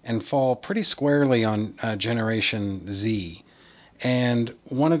mostly, and fall pretty squarely on Generation Z. And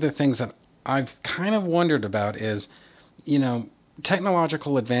one of the things that I've kind of wondered about is,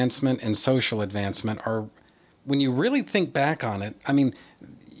 technological advancement and social advancement are, when you really think back on it, I mean,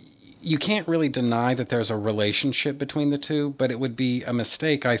 you can't really deny that there's a relationship between the two, but it would be a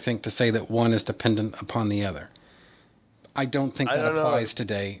mistake, I think, to say that one is dependent upon the other. I don't think that applies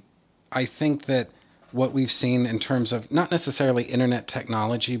today. I think that what we've seen in terms of not necessarily internet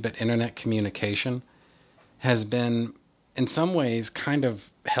technology, but internet communication has been in some ways kind of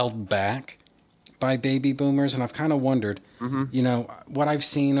held back by baby boomers. And I've kind of wondered, what I've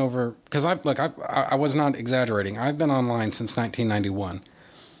seen over, because I was not exaggerating. I've been online since 1991.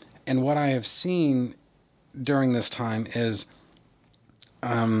 And what I have seen during this time is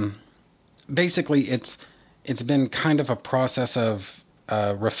basically it's been kind of a process of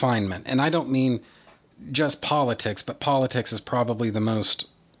refinement. And I don't mean just politics, but politics is probably the most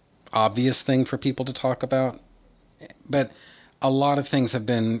obvious thing for people to talk about. But a lot of things have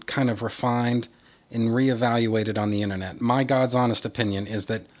been kind of refined and reevaluated on the internet. My God's honest opinion is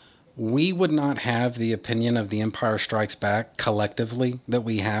that we would not have the opinion of The Empire Strikes Back collectively that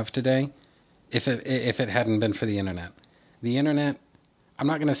we have today if it hadn't been for the internet. The internet, I'm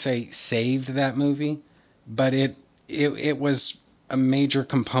not going to say saved that movie, but it was a major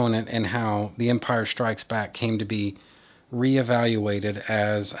component in how The Empire Strikes Back came to be reevaluated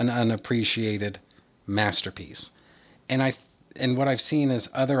as an unappreciated masterpiece. And what I've seen is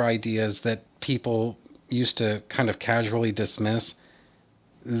other ideas that people used to kind of casually dismiss.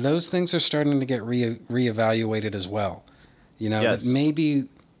 Those things are starting to get reevaluated as well. That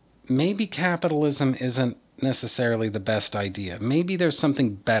maybe capitalism isn't necessarily the best idea. Maybe there's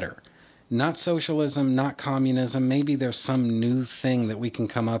something better. Not socialism, not communism. Maybe there's some new thing that we can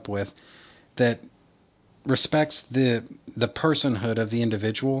come up with that respects the personhood of the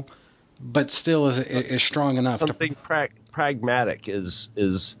individual, but still is strong enough. Something pragmatic is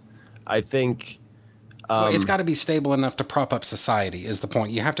I think. Well, it's got to be stable enough to prop up society. Is the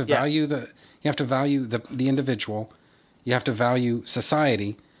point? You have to value the individual. You have to value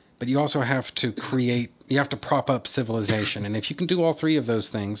society, but you also have to you have to prop up civilization. And if you can do all three of those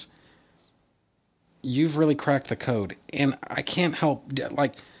things, you've really cracked the code. And I can't help,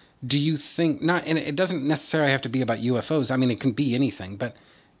 do you think, not, and it doesn't necessarily have to be about UFOs. I mean, it can be anything, but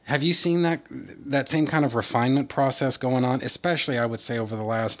have you seen that same kind of refinement process going on, especially, I would say, over the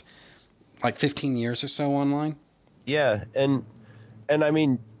last 15 years or so online? Yeah. And I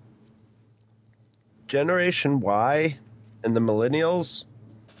mean, Generation Y and the millennials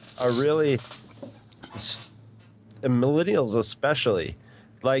are really, and millennials especially,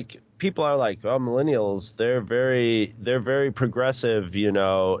 people are like, oh, millennials, they're very progressive,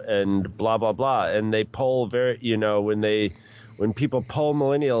 and blah, blah, blah. And they poll very, when people poll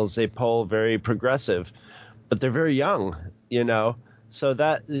millennials, they poll very progressive, but they're very young, So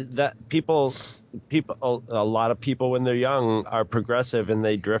that people, a lot of people when they're young are progressive and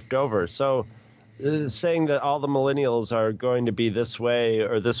they drift over. So saying that all the millennials are going to be this way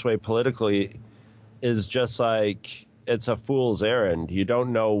or this way politically is just it's a fool's errand. You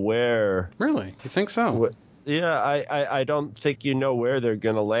don't know where. Really? You think so? Yeah, I don't think you know where they're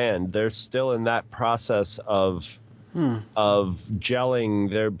going to land. They're still in that process of gelling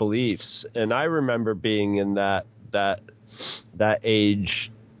their beliefs. And I remember being in that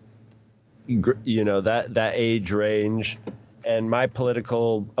age, that age range, and my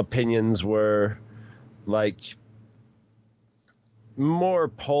political opinions were more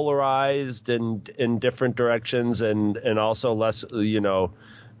polarized and in different directions, and also less, the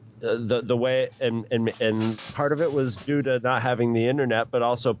way, and part of it was due to not having the internet, but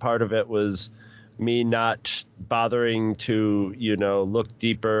also part of it was me not bothering to, look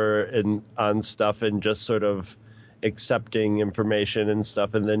deeper on stuff and just sort of accepting information and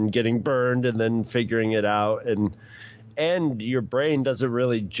stuff and then getting burned and then figuring it out. and your brain doesn't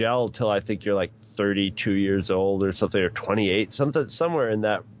really gel till I think you're like 32 years old or something, or 28, somewhere in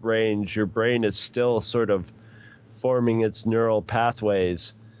that range. Your brain is still sort of forming its neural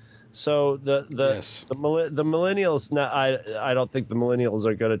pathways. So the millennials, I don't think the millennials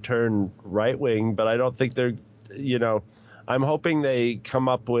are going to turn right wing, but I don't think they're, I'm hoping they come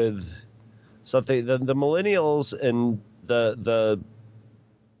up with something. The millennials and the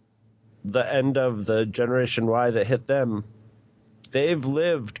end of the Generation Y that hit them, they've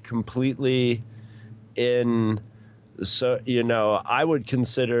lived completely in, I would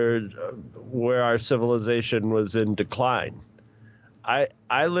consider where our civilization was in decline. I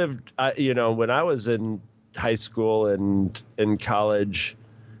lived, when I was in high school and in college,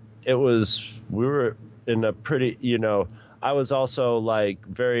 we were in a pretty, I was also like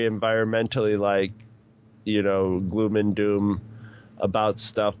very environmentally like, gloom and doom about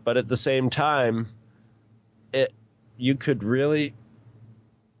stuff. But at the same time, you could really,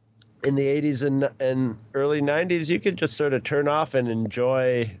 in the 80s and early 90s, you could just sort of turn off and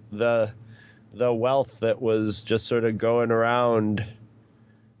enjoy the wealth that was just sort of going around,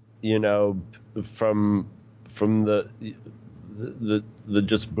 from the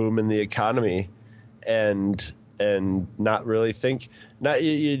just boom in the economy, and not really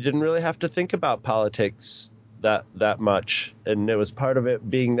you didn't really have to think about politics that much, and it was part of it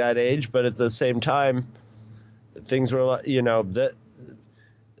being that age. But at the same time, things were, that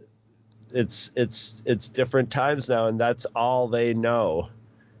it's different times now, and that's all they know.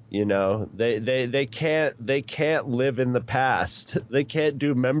 They can't live in the past. They can't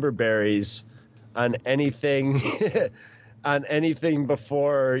do member berries on anything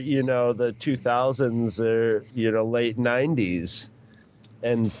before, the 2000s or, late 90s.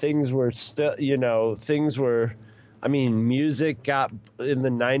 And things were still, music got, in the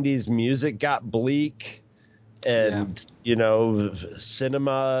 90s, music got bleak, and,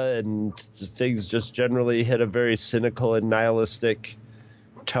 cinema and things just generally hit a very cynical and nihilistic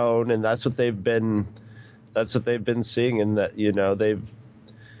tone, and that's what they've been seeing, and that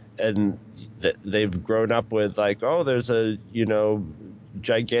they've grown up with, like, oh, there's a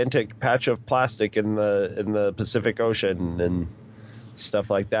gigantic patch of plastic in the Pacific Ocean and stuff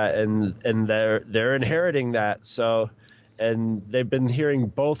like that, and they're inheriting that. So, and they've been hearing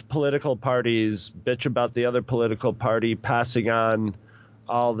both political parties bitch about the other political party passing on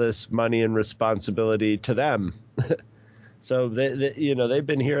all this money and responsibility to them. So they've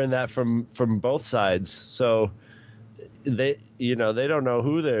been hearing that from both sides. So they don't know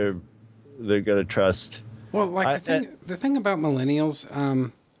who they're going to trust. Well, like the thing about millennials,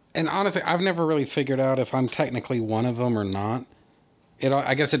 and honestly, I've never really figured out if I'm technically one of them or not.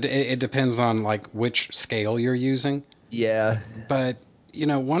 I guess it depends on like which scale you're using. Yeah. But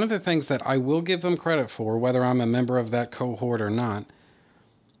one of the things that I will give them credit for, whether I'm a member of that cohort or not,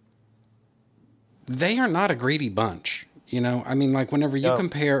 they are not a greedy bunch. Like whenever you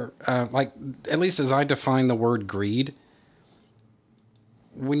compare, like at least as I define the word greed,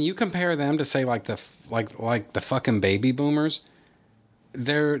 when you compare them to say like the fucking baby boomers,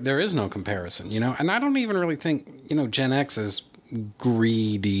 there is no comparison, And I don't even really think Gen X is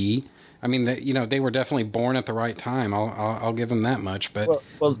greedy. I mean, they were definitely born at the right time. I'll give them that much. But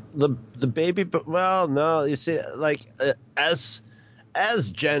well, the baby, well, no, you see, like as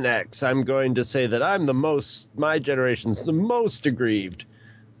Gen X, I'm going to say that my generation's the most aggrieved.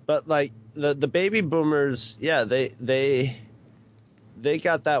 But like the baby boomers, yeah, they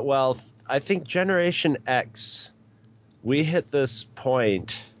got that wealth. I think Generation X, we hit this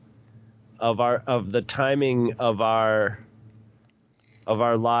point of the timing of our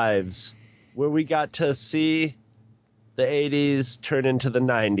lives where we got to see the 80s turn into the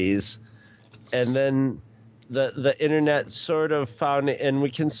 90s, and then the internet sort of found it, and we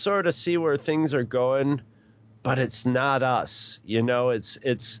can sort of see where things are going, but it's not us.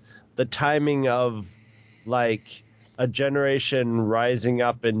 It's the timing of like a generation rising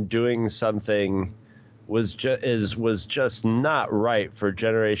up and doing something was just not right for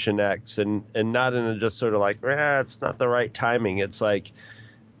Generation X, and not in a just sort of like, it's not the right timing. It's like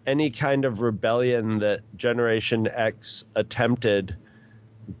any kind of rebellion that Generation X attempted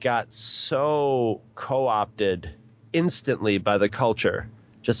got so co-opted instantly by the culture,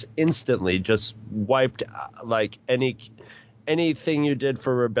 just instantly, just wiped. Like anything you did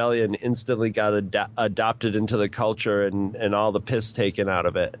for rebellion instantly got adopted into the culture, and all the piss taken out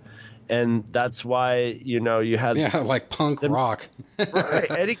of it. And that's why you had like punk rock. Right,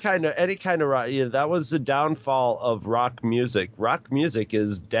 any kind of rock. Yeah, that was the downfall of rock music. Rock music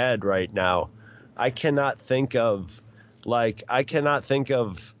is dead right now. I cannot think of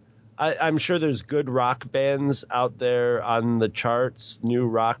I'm sure there's good rock bands out there on the charts, new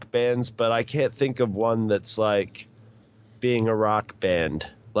rock bands, but I can't think of one that's like being a rock band,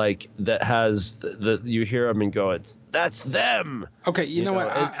 like that has you hear them and go, that's them. Okay, you know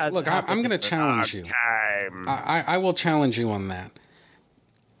what? I'm going to challenge you. I will challenge you on that.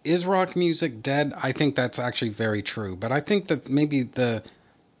 Is rock music dead? I think that's actually very true, but I think that maybe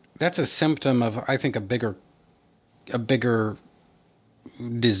that's a symptom of, I think, a bigger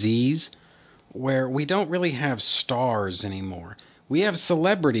disease where we don't really have stars anymore. We have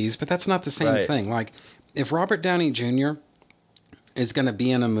celebrities, but that's not the same thing. Like, if Robert Downey Jr. is going to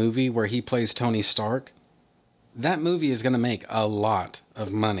be in a movie where he plays Tony Stark, that movie is going to make a lot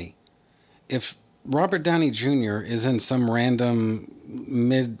of money. If Robert Downey Jr. is in some random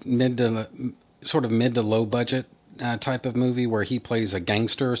mid to low budget type of movie where he plays a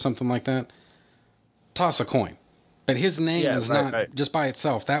gangster or something like that, toss a coin. But his name is not just by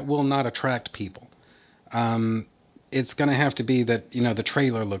itself. That will not attract people. It's going to have to be that, the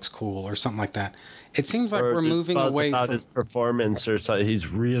trailer looks cool or something like that. It seems like we're moving away about from his performance or something. He's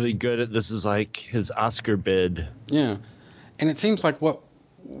really good at this. Is like his Oscar bid. Yeah, and it seems like what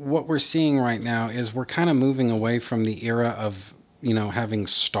we're seeing right now is we're kind of moving away from the era of having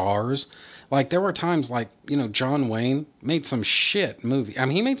stars. Like, there were times like, John Wayne made some shit movie. I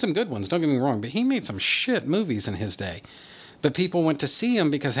mean, he made some good ones, don't get me wrong, but he made some shit movies in his day. But people went to see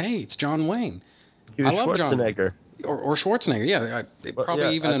him because, hey, it's John Wayne. He was Schwarzenegger. Or Schwarzenegger, yeah.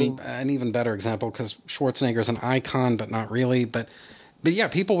 An even better example, because Schwarzenegger's an icon, but not really. But yeah,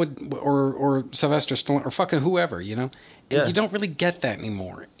 people would, or Sylvester Stallone, or fucking whoever, And you don't really get that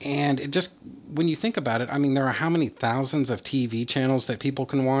anymore. And it just, when you think about it, I mean, there are how many thousands of TV channels that people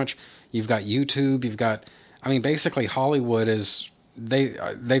can watch? You've got YouTube, basically Hollywood is,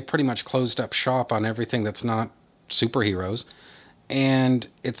 they pretty much closed up shop on everything that's not superheroes. And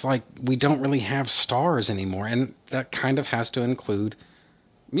it's like we don't really have stars anymore. And that kind of has to include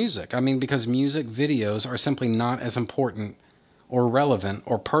music. I mean, because music videos are simply not as important or relevant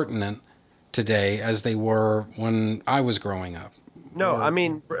or pertinent today as they were when I was growing up. No, I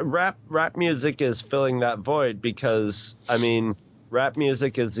mean, rap music is filling that void because, rap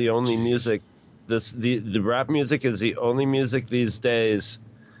music is the only music. The rap music is the only music these days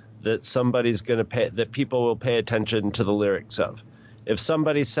that somebody's going to pay, that people will pay attention to the lyrics of. If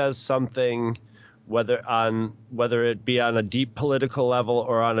somebody says something, whether it be on a deep political level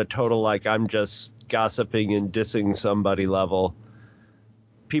or on a total, like, I'm just gossiping and dissing somebody level,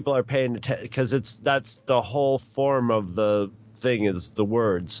 people are paying attention because that's the whole form of the thing is the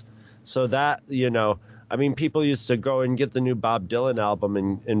words. So that, people used to go and get the new Bob Dylan album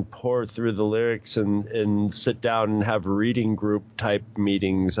and pour through the lyrics and sit down and have reading group type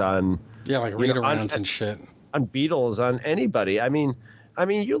meetings on. Yeah, like read-arounds and shit. On Beatles, on anybody. I mean,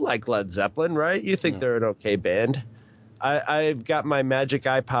 you like Led Zeppelin, right? You think they're an okay band. I've got my magic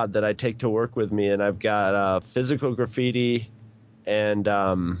iPod that I take to work with me, and I've got Physical Graffiti, and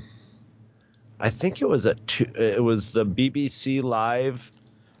I think it was the BBC Live.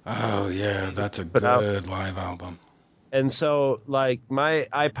 Oh yeah, that's a good live album. And so, like, my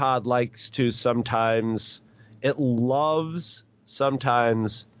iPod likes to sometimes to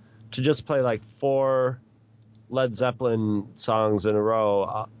just play like 4 Led Zeppelin songs in a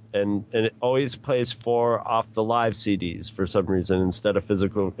row, and it always plays 4 off the live CDs for some reason instead of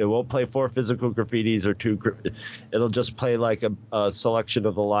physical. It won't play 4 Physical Graffitis or 2. It'll just play like a selection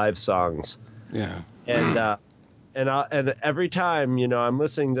of the live songs. Yeah. And every time, I'm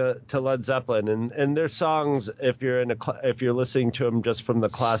listening to Led Zeppelin and their songs, if you're listening to them just from the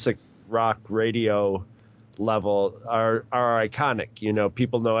classic rock radio level, are iconic.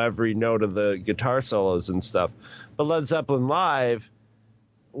 People know every note of the guitar solos and stuff. But Led Zeppelin live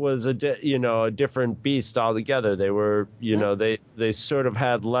was a different beast altogether. They were, they sort of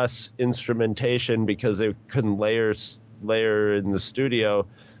had less instrumentation because they couldn't layer in the studio.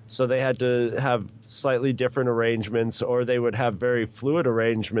 So they had to have slightly different arrangements, or they would have very fluid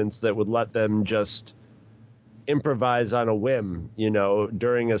arrangements that would let them just improvise on a whim,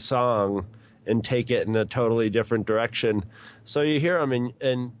 during a song and take it in a totally different direction. So you hear them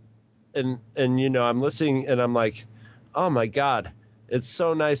and I'm listening and I'm like, oh my God, it's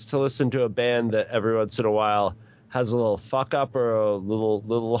so nice to listen to a band that every once in a while has a little fuck up or a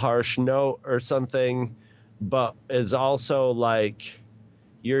little harsh note or something, but is also like,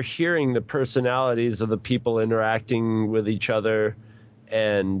 you're hearing the personalities of the people interacting with each other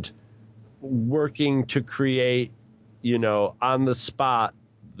and working to create, on the spot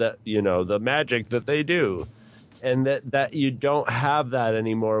that, the magic that they do. And that you don't have that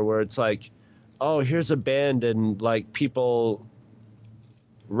anymore where it's like, oh, here's a band and like people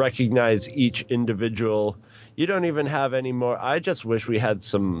recognize each individual. You don't even have any more. I just wish we had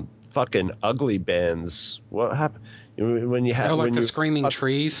some fucking ugly bands. What happened when you had like the Screaming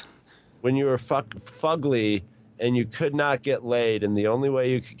Trees? When you were fugly and you could not get laid, and the only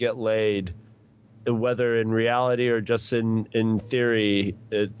way you could get laid, whether in reality or just in theory,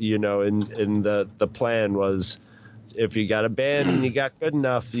 in the plan was, if you got a band and you got good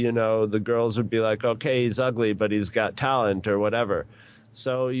enough, the girls would be like, okay, he's ugly, but he's got talent or whatever.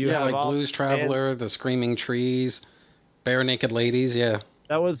 So you have like Blues Traveler, the Screaming Trees, Bare Naked Ladies, yeah.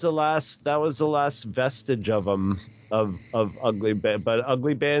 That was the last vestige of them, of ugly band. But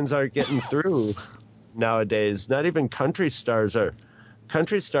ugly bands aren't getting through nowadays. Not even country stars are.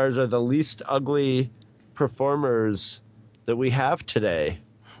 Country stars are the least ugly performers that we have today.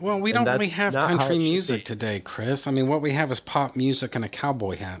 Well, we don't really have country music today, Chris. I mean, what we have is pop music and a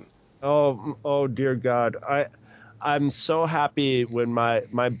cowboy hat. Oh dear God. I'm so happy when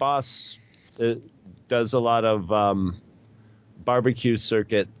my boss does a lot of barbecue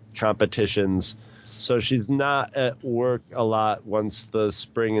circuit competitions. So she's not at work a lot once the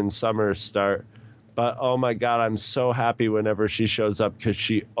spring and summer start. But oh my God, I'm so happy whenever she shows up because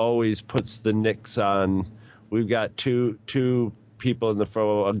she always puts the Knicks on. We've got two people in the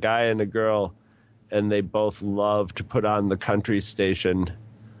front, a guy and a girl, and they both love to put on the country station.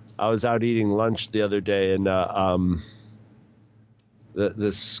 I was out eating lunch the other day, and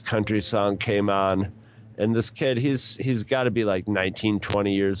this country song came on, and this kid, he's got to be like 19,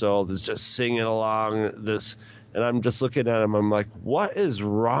 20 years old, is just singing along this, and I'm just looking at him. I'm like, what is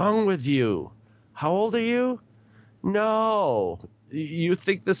wrong with you? How old are you? No, you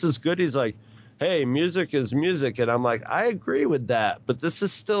think this is good? He's like, hey, music is music. And I'm like, I agree with that, but this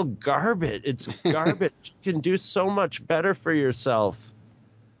is still garbage. It's garbage. You can do so much better for yourself.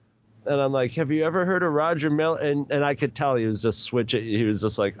 And I'm like, have you ever heard of Roger Miller? And I could tell he was just switching. He was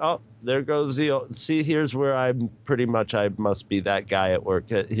just like, oh, there goes see, here's where I must be that guy at work.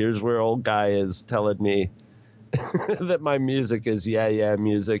 Here's where old guy is telling me that my music is yeah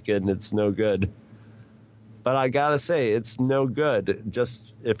music and it's no good. But I gotta say, it's no good.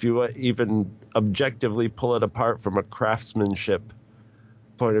 Just if you even objectively pull it apart from a craftsmanship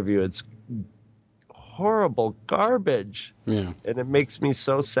point of view, it's horrible garbage. Yeah. And it makes me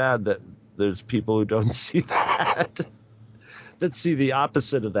so sad that there's people who don't see that, that see the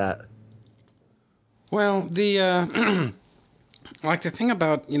opposite of that. Well, the like the thing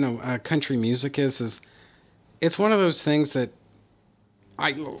about country music is it's one of those things that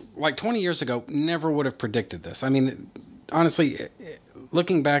I, like 20 years ago, never would have predicted this. I mean, honestly,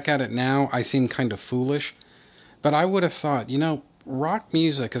 looking back at it now, I seem kind of foolish. But I would have thought, rock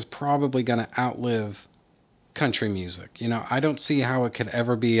music is probably going to outlive country music. I don't see how it could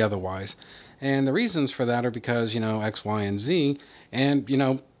ever be otherwise. And the reasons for that are because, X, Y, and Z.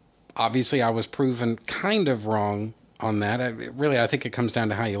 And, obviously I was proven kind of wrong on that. I think it comes down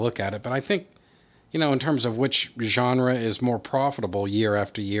to how you look at it. But I think, in terms of which genre is more profitable year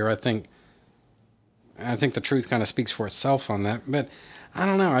after year, I think the truth kind of speaks for itself on that. But I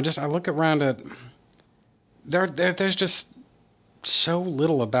don't know. I look around at there's just so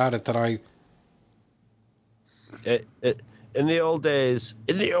little about it that in the old days,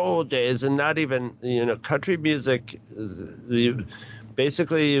 and not even country music.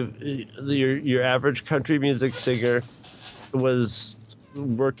 Basically, your average country music singer was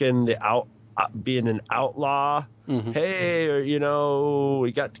working being an outlaw. Mm-hmm. Hey, or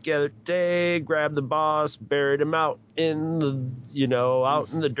we got together today, grabbed the boss, buried him out in the out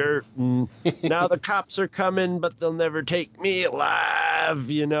in the dirt, and now the cops are coming, but they'll never take me alive.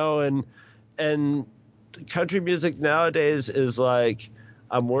 And country music nowadays is like,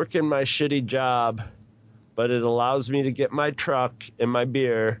 I'm working my shitty job, but it allows me to get my truck and my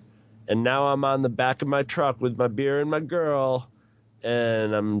beer, and now I'm on the back of my truck with my beer and my girl,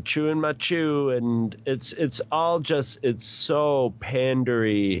 and I'm chewing my chew, and it's all just, it's so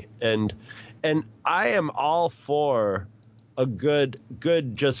pandery, and I am all for a good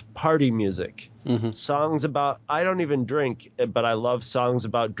just party music. Mm-hmm. Songs about, I don't even drink, but I love songs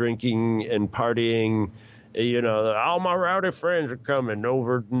about drinking and partying. All my rowdy friends are coming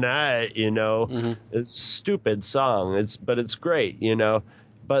over tonight. Mm-hmm. It's a stupid song. But it's great.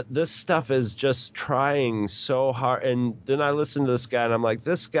 But this stuff is just trying so hard. And then I listen to this guy and I'm like,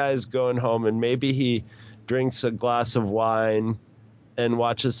 this guy's going home and maybe he drinks a glass of wine and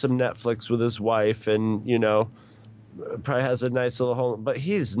watches some Netflix with his wife and, probably has a nice little home. But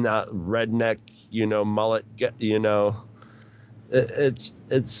he's not redneck, mullet, it's.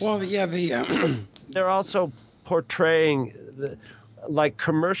 Well, yeah, They're also portraying, like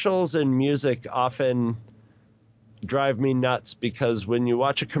commercials and music often drive me nuts, because when you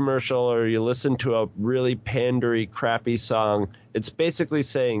watch a commercial or you listen to a really pandery, crappy song, it's basically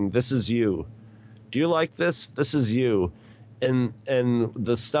saying, this is you. Do you like this? This is you. And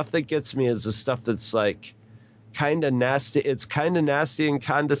the stuff that gets me is the stuff that's like kind of nasty. It's kind of nasty and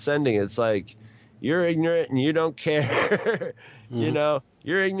condescending. It's like, you're ignorant and you don't care. You know,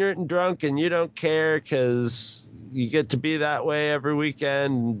 you're ignorant and drunk and you don't care because you get to be that way every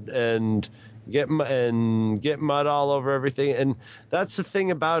weekend and get mud all over everything. And that's the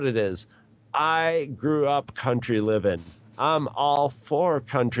thing about it is, I grew up country living. I'm all for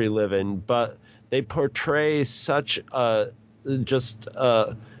country living, but they portray such a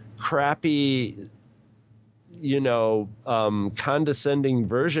crappy, condescending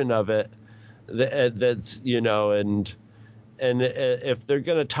version of it that's, and if they're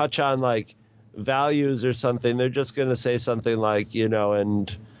going to touch on like values or something, they're just going to say something like,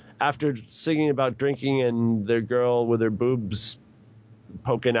 and after singing about drinking and their girl with her boobs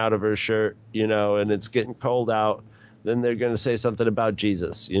poking out of her shirt, and it's getting cold out, then they're going to say something about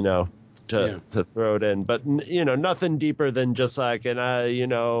Jesus, to throw it in. But, nothing deeper than just like, and I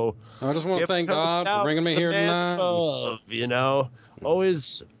just want to thank God for bringing me here tonight. Above,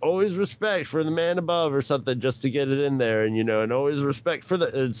 always respect for the man above or something, just to get it in there. And, and always respect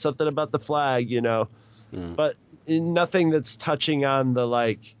for something about the flag, but nothing that's touching on the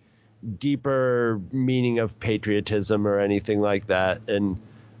like deeper meaning of patriotism or anything like that. And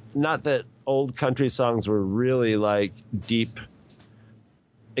not that old country songs were really like deep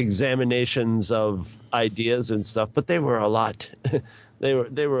examinations of ideas and stuff, but they were a lot. they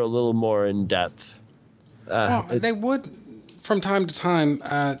were a little more in depth. They would, from time to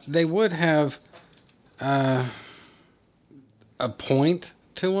time, they would have a point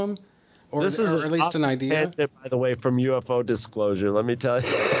to them, or at least awesome an idea. Tangent, by the way, from UFO Disclosure, let me tell you.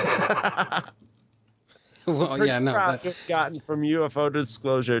 Well, yeah, no. I've gotten from UFO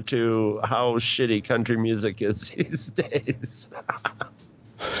Disclosure to how shitty country music is these days.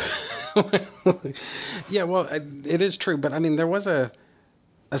 Yeah, well, it is true, but I mean, there was a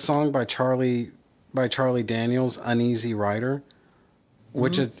song by Charlie Daniels, "Uneasy Rider,"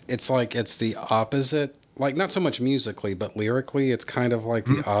 which it's the opposite. Like, not so much musically, but lyrically, it's kind of like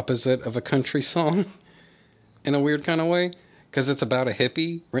the opposite of a country song in a weird kind of way, because it's about a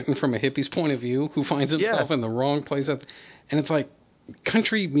hippie, written from a hippie's point of view, who finds himself in the wrong place. And it's like,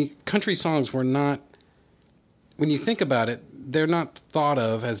 country songs were not, when you think about it, they're not thought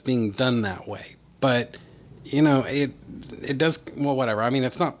of as being done that way. But, it does, well, whatever. I mean,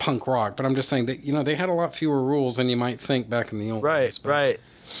 it's not punk rock, but I'm just saying that, they had a lot fewer rules than you might think back in the old days. Right.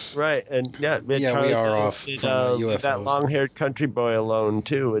 And Charlie we are off from UFOs. That long-haired country boy alone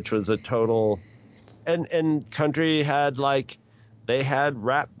too, which was a total, and country had like, they had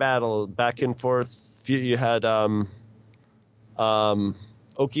rap battle back and forth. You had Okie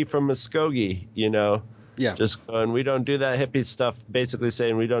from Muskogee, Yeah. just going, we don't do that hippie stuff, basically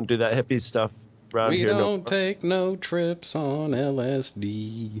saying we don't do that hippie stuff around here. We don't take no trips on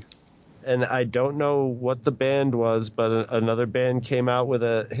LSD. And I don't know what the band was, but another band came out with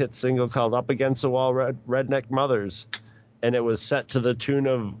a hit single called Up Against the Wall, Redneck Mothers. And it was set to the tune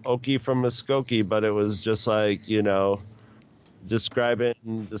of Okie from Muskogee, but it was just like, describing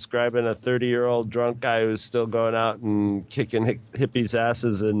a 30-year-old drunk guy who's still going out and kicking hippies'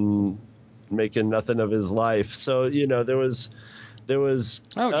 asses and making nothing of his life. So, there was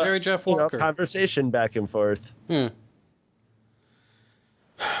Jerry Jeff Walker. Conversation back and forth.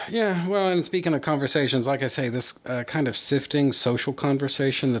 Yeah, well, and speaking of conversations, like I say, this kind of sifting social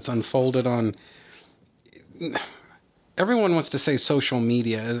conversation that's unfolded on, everyone wants to say social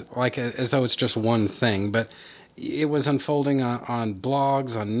media, like as though it's just one thing, but it was unfolding on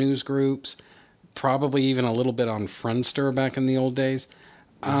blogs, on news groups, probably even a little bit on Friendster back in the old days.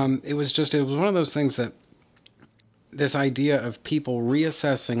 It was one of those things that this idea of people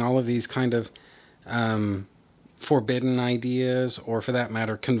reassessing all of these kind of forbidden ideas, or for that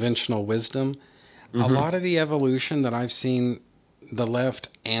matter, conventional wisdom. A lot of the evolution that I've seen the left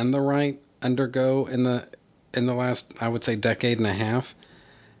and the right undergo in the last, I would say, decade and a half,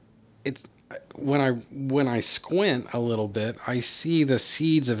 it's when I squint a little bit, I see the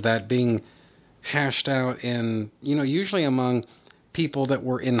seeds of that being hashed out in, usually among people that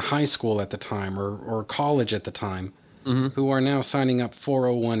were in high school at the time or college at the time, who are now signing up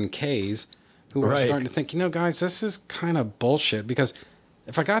 401ks, who are starting to think, guys, this is kind of bullshit, because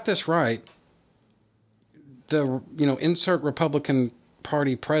if I got this right, the, insert Republican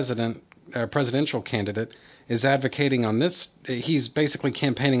Party presidential candidate is advocating on this, he's basically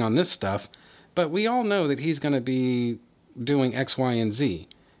campaigning on this stuff, but we all know that he's going to be doing X, Y, and Z.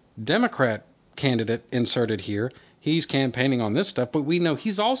 Democrat candidate inserted here he's campaigning on this stuff, but we know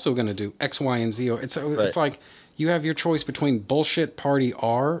he's also going to do X, Y, and Z. It's like you have your choice between bullshit party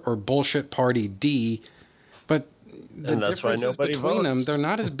R or bullshit party D, but the differences between them, they're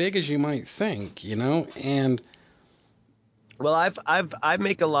not as big as you might think, and well, I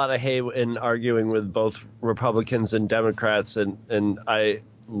make a lot of hay in arguing with both Republicans and Democrats, and I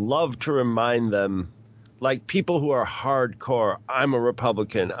love to remind them, like people who are hardcore, I'm a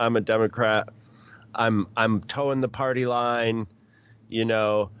Republican, I'm a Democrat, I'm towing the party line,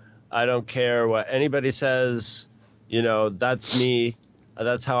 I don't care what anybody says, that's me.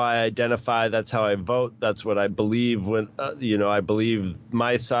 That's how I identify. That's how I vote. That's what I believe when, I believe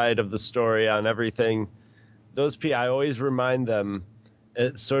my side of the story on everything. Those people, I always remind them,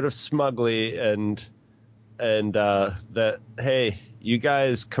 sort of smugly, and that, hey, you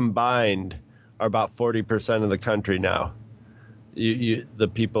guys combined are about 40% of the country now.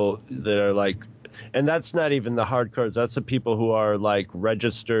 The people that are like, and that's not even the hardcores. That's the people who are like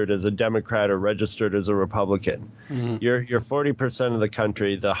registered as a Democrat or registered as a Republican. Mm-hmm. You're 40% of the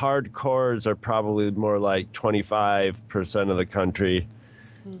country. The hardcores are probably more like 25% of the country.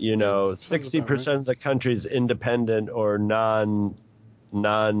 60% of the country is independent or non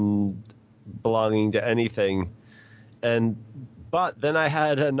belonging to anything. But then I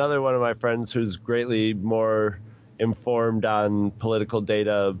had another one of my friends who's greatly more informed on political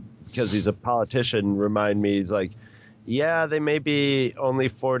data because he's a politician, remind me, he's like, yeah, they may be only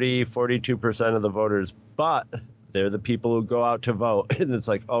 42% of the voters, but they're the people who go out to vote. And it's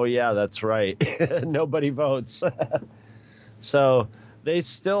like, oh yeah, that's right. Nobody votes. So they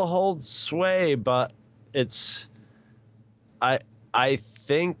still hold sway, but I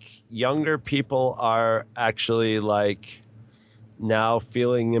think younger people are actually like now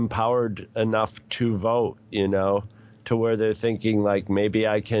feeling empowered enough to vote, to where they're thinking like, maybe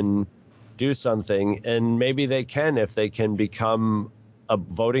I can do something, and maybe they can if they can become a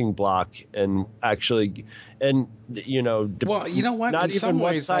voting bloc and actually, and well, you know what? Not in even some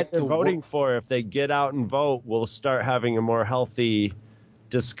what ways, side like they're voting for. If they get out and vote, we'll start having a more healthy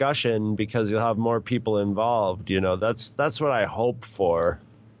discussion because you'll have more people involved. That's what I hope for.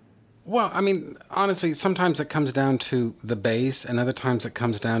 Well, I mean, honestly, sometimes it comes down to the base, and other times it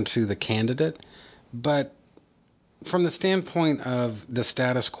comes down to the candidate. But from the standpoint of the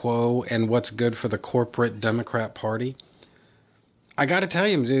status quo and what's good for the corporate Democrat Party, I got to tell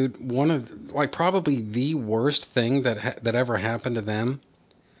you, dude, one of probably the worst thing that ever happened to them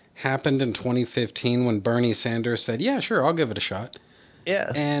happened in 2015 when Bernie Sanders said, "Yeah, sure, I'll give it a shot."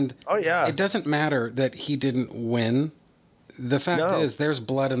 Yeah. And it doesn't matter that he didn't win. The fact is, there's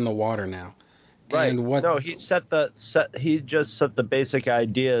blood in the water now. Right. And he he just set the basic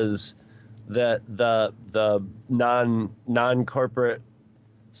ideas that the non-corporate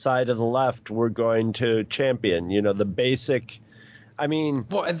side of the left were going to champion. The basic. I mean,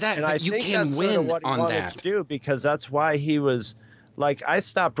 well, and I you think can that's win sort of what he on wanted that. to do, because that's why he was. Like, I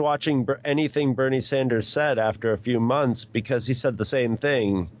stopped watching anything Bernie Sanders said after a few months because he said the same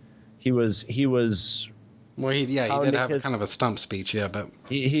thing. He was. Well, he did have kind of a stump speech, but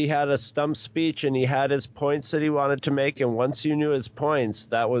he had a stump speech and he had his points that he wanted to make, and once you knew his points,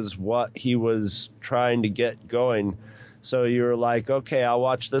 that was what he was trying to get going. So you were like, okay, I'll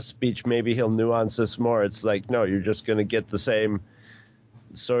watch this speech. Maybe he'll nuance this more. It's like, no, you're just going to get the same.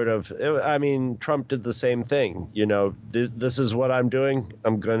 Sort of, I mean, Trump did the same thing. This is what I'm doing.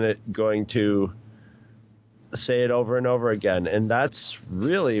 I'm going to say it over and over again, and that's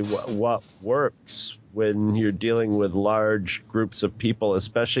really what works when you're dealing with large groups of people,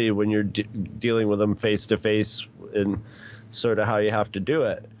 especially when you're dealing with them face to face, and sort of how you have to do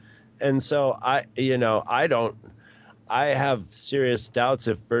it. And so I have serious doubts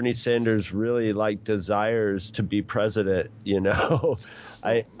if Bernie Sanders really desires to be president.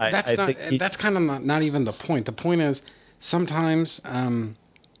 That's kind of not even the point. The point is sometimes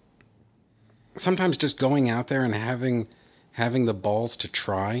just going out there and having the balls to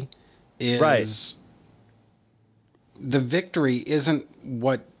try is right. The victory isn't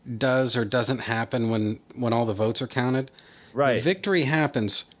what does or doesn't happen when all the votes are counted. Right. The victory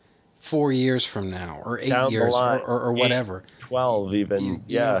happens 4 years from now, or 8 Down years, or whatever. 12 even.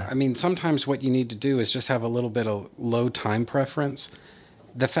 Yeah. I mean, sometimes what you need to do is just have a little bit of low time preference.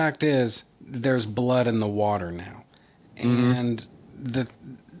 The fact is, there's blood in the water now. Mm-hmm. And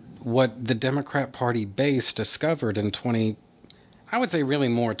what the Democrat Party base discovered in I would say really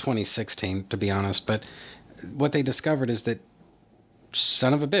more 2016, to be honest, but what they discovered is that,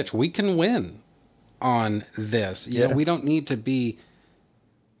 son of a bitch, we can win on this. We don't need to be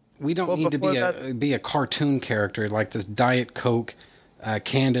be a cartoon character like this Diet Coke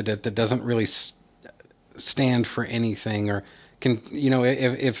candidate that doesn't really stand for anything, or can,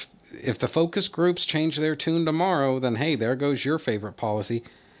 if the focus groups change their tune tomorrow, then hey, there goes your favorite policy.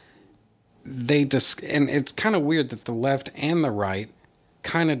 And it's kind of weird that the left and the right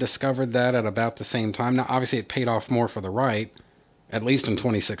kind of discovered that at about the same time. Now, obviously, it paid off more for the right, at least in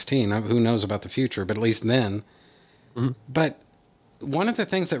 2016. Who knows about the future, but at least then. Mm-hmm. But one of the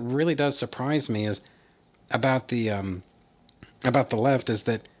things that really does surprise me is about the left is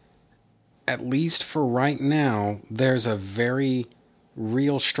that, at least for right now, there's a very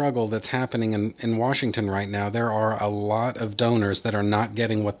real struggle that's happening in Washington right now. There are a lot of donors that are not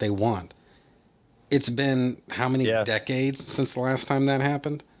getting what they want. It's been how many decades since the last time that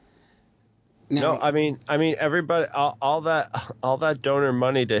happened? Now, no, I mean, everybody, all that donor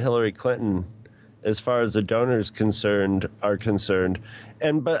money to Hillary Clinton, as far as the donors are concerned,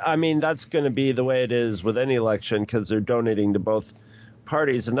 but I mean, that's going to be the way it is with any election, because they're donating to both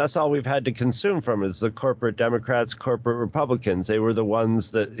parties, and that's all we've had to consume from is the corporate Democrats, corporate Republicans. They were the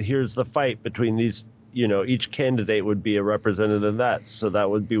ones that, here's the fight between these, each candidate would be a representative of that, so that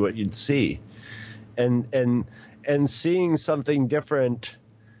would be what you'd see. And seeing something different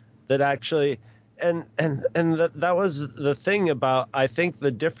that actually, and that was the thing about, I think,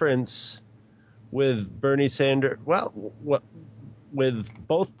 the difference with Bernie Sanders, with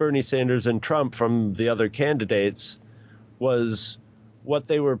both Bernie Sanders and Trump from the other candidates, was what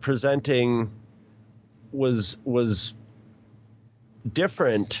they were presenting was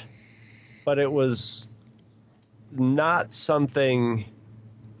different, but it was not something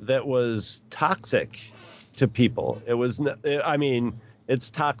that was toxic to people. It was, I mean,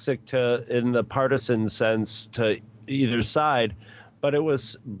 it's toxic in the partisan sense to either side, but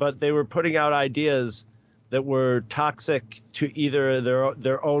they were putting out ideas that were toxic to either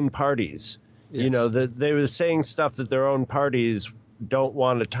their own parties. Yes. That they were saying stuff that their own parties don't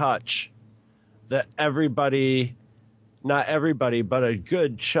want to touch, that not everybody, but a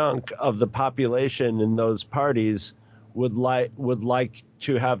good chunk of the population in those parties would like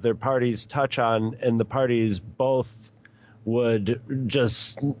to have their parties touch on, and the parties both are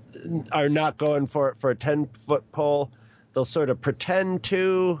not going for it for a 10-foot pole. They'll sort of pretend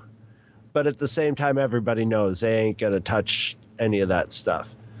to, but at the same time, everybody knows they ain't going to touch any of that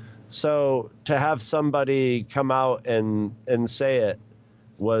stuff. So to have somebody come out and say it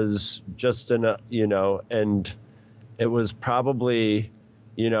was just and it was probably,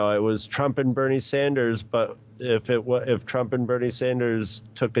 it was Trump and Bernie Sanders, but if Trump and Bernie Sanders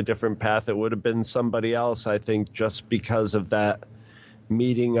took a different path, it would have been somebody else, I think, just because of that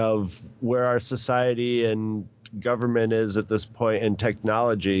meeting of where our society and government is at this point in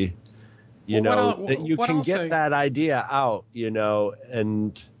technology, that you can get that idea out,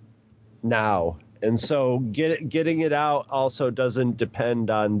 and now. And so getting it out also doesn't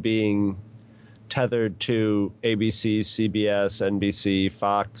depend on being tethered to ABC, CBS, NBC,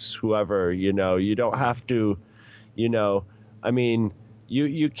 Fox, whoever, you don't have to, I mean,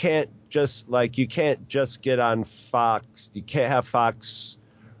 you can't just get on Fox. You can't have Fox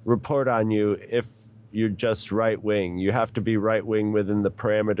report on you if you're just right wing. You have to be right wing within the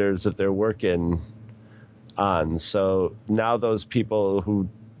parameters that they're working on. So now those people who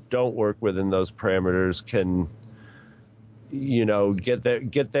don't work within those parameters can,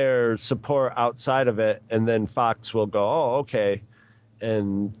 get their support outside of it, and then Fox will go, oh, okay,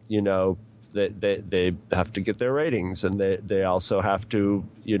 and they have to get their ratings, and they also have to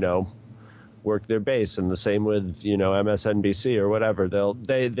work their base, and the same with MSNBC or whatever.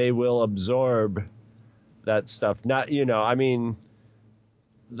 They will absorb that stuff. Not I mean,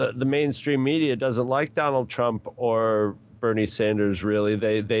 the mainstream media doesn't like Donald Trump or Bernie Sanders, really.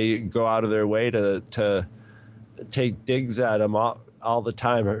 They go out of their way to take digs at him all the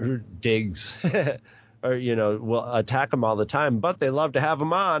time, or digs, or will attack him all the time. But they love to have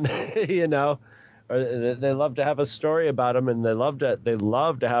him on, or they love to have a story about him, and they love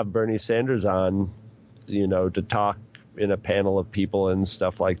to have Bernie Sanders on, to talk in a panel of people and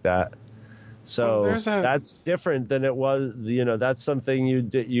stuff like that. So that's different than it was. That's something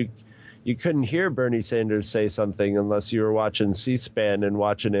you couldn't hear Bernie Sanders say something unless you were watching C-SPAN and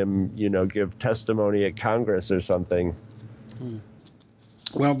watching him, give testimony at Congress or something.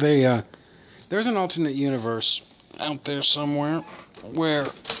 Well, there's an alternate universe out there somewhere where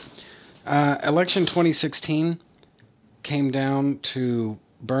election 2016 came down to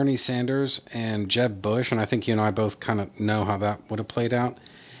Bernie Sanders and Jeb Bush, and I think you and I both kind of know how that would have played out.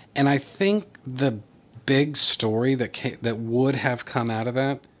 And I think the big story that would have come out of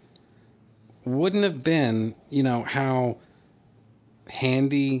that wouldn't have been, how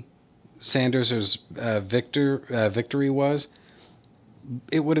handy Sanders' victory was.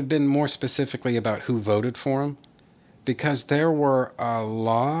 it would have been more specifically about who voted for him, because there were a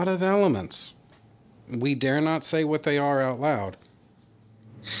lot of elements. We dare not say what they are out loud,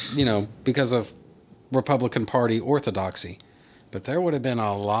 because of Republican Party orthodoxy. But there would have been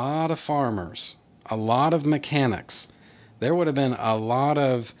a lot of farmers, a lot of mechanics. There would have been a lot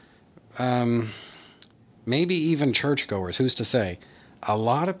of maybe even churchgoers, who's to say? A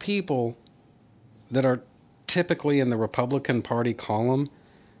lot of people that are typically in the Republican Party column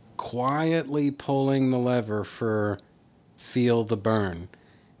quietly pulling the lever for feel the burn.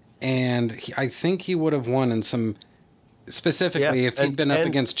 And I think he would have won in some, specifically if he'd been up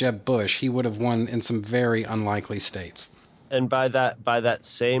against Jeb Bush, he would have won in some very unlikely states. And by that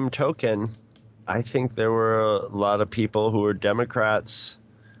same token, I think there were a lot of people who were Democrats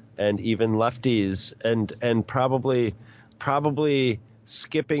and even lefties and probably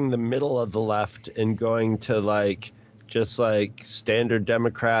skipping the middle of the left and going to just standard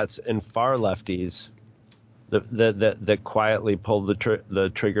Democrats and far lefties that quietly pulled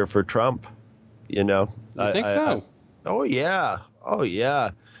the trigger for Trump. You think so? Oh yeah. I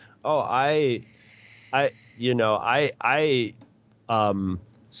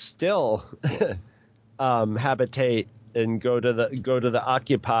still habitate and go to the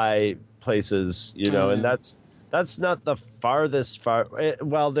Occupy places, and that's not the farthest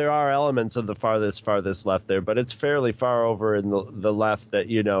well, there are elements of the farthest left there, but it's fairly far over in the left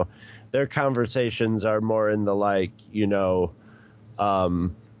that, their conversations are more in the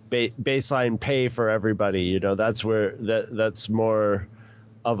baseline pay for everybody. That's where that's more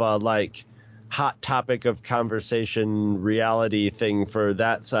of a hot topic of conversation reality thing for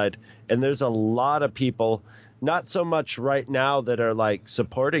that side. And there's a lot of people, not so much right now that are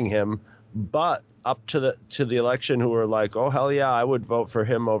supporting him, but up to the election who are oh hell yeah, I would vote for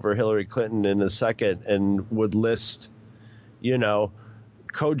him over Hillary Clinton in a second, and would list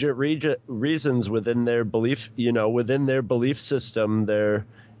cogent reasons within their belief system there,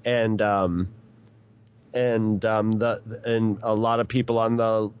 and a lot of people on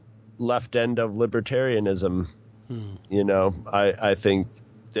the left end of libertarianism, I think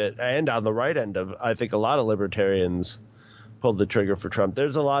that, and on the right end of, I think a lot of libertarians pulled the trigger for Trump. There are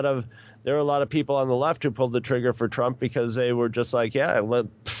a lot of people on the left who pulled the trigger for Trump because they were just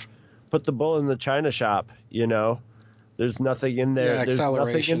put the bull in the china shop. There's nothing in there. Yeah, there's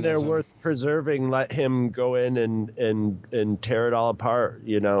nothing in there worth preserving. Let him go in and tear it all apart.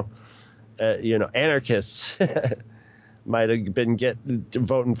 Anarchists might have been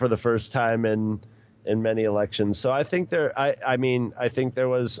voting for the first time in many elections. So I think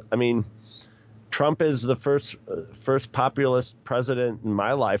Trump is the first populist president in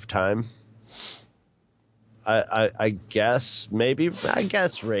my lifetime. I guess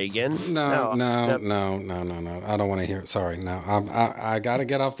Reagan. No. I don't want to hear it. Sorry. No, I got to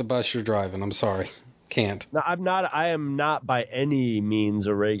get off the bus you're driving. I'm sorry. Can't. No, I am not by any means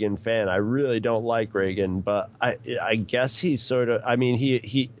a Reagan fan. I really don't like Reagan, but I guess he sort of,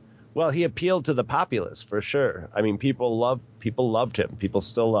 he appealed to the populace for sure. People loved him. People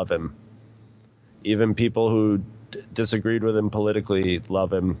still love him. Even people who disagreed with him politically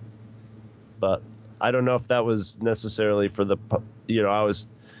love him. But I don't know if that was necessarily for I was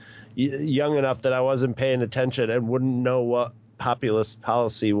young enough that I wasn't paying attention and wouldn't know what populist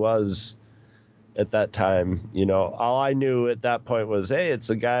policy was at that time. All I knew at that point was, hey,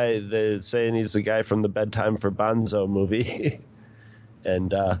 it's a guy that's saying he's the guy from the Bedtime for Bonzo movie.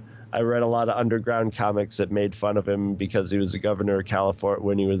 And I read a lot of underground comics that made fun of him because he was the governor of California.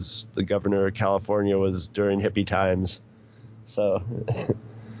 When he was the governor of California was during hippie times. So,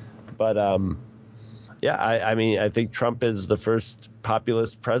 but yeah, I think Trump is the first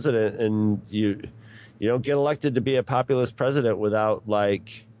populist president, and you don't get elected to be a populist president without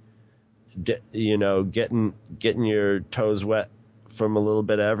getting your toes wet from a little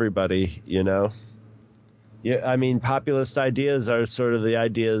bit of everybody. Yeah, populist ideas are sort of the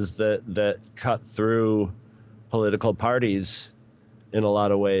ideas that cut through political parties in a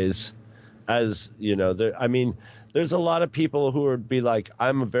lot of ways. As there's a lot of people who would be like,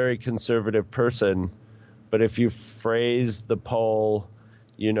 I'm a very conservative person. But if you phrase the poll,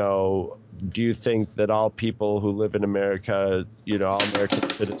 do you think that all people who live in America, all American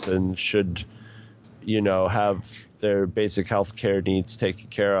citizens should, have their basic health care needs taken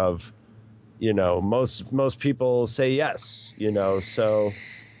care of? Most people say yes, so,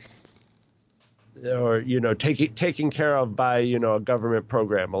 or, taken care of by, a government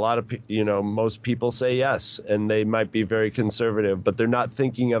program. A lot of, most people say yes, and they might be very conservative, but they're not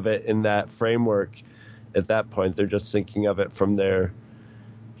thinking of it in that framework. At that point, they're just thinking of it from their,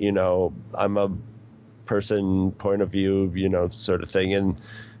 I'm a person point of view, sort of thing. And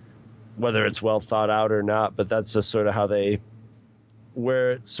whether it's well thought out or not, but that's just sort of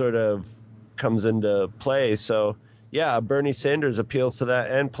where it sort of comes into play. So yeah, Bernie Sanders appeals to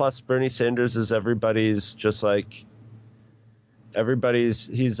that. And plus Bernie Sanders is he's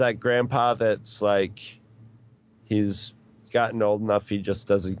that grandpa that's like, he's gotten old enough. He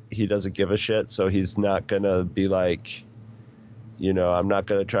doesn't give a shit. So he's not going to be like, I'm not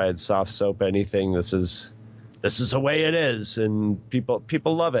going to try and soft soap anything. This is the way it is. And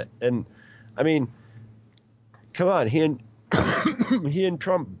people love it. And I mean, come on, he and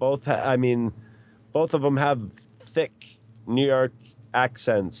Trump both both of them have thick New York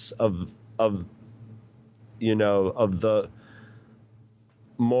accents of the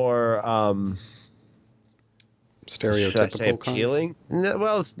more stereotypical, should I say appealing?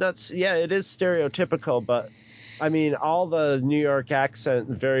 Well, it's not. Yeah, it is stereotypical, but I mean, all the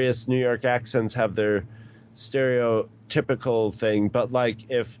various New York accents have their stereotypical thing. But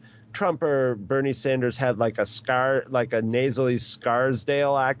like, if Trump or Bernie Sanders had like a nasally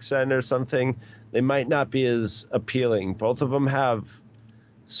Scarsdale accent or something, they might not be as appealing. Both of them have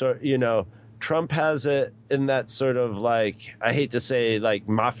Trump has it in that sort of like, I hate to say like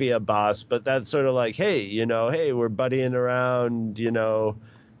mafia boss, but that's sort of like, hey, hey, we're buddying around,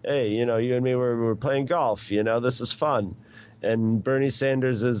 hey, you and me, we're playing golf, this is fun. And Bernie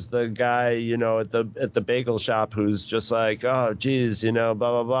Sanders is the guy, at the bagel shop who's just like, oh, geez, blah,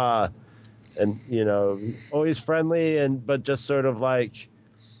 blah, blah. And, always friendly but just sort of like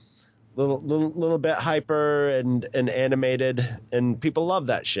little bit hyper and animated, and people love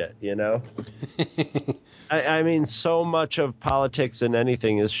that shit, I mean, so much of politics and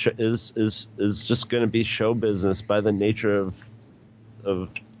anything is just going to be show business by the nature of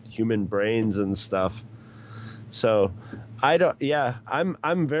human brains and stuff. So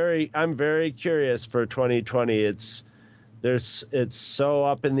I'm very curious for 2020. It's so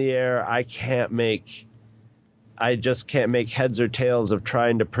up in the air. I just can't make heads or tails of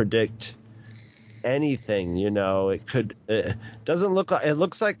trying to predict anything. It doesn't look like, it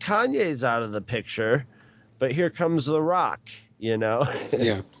looks like Kanye's out of the picture, but here comes The Rock,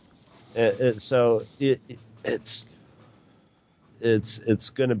 Yeah. So it's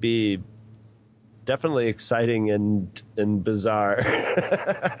going to be definitely exciting and bizarre.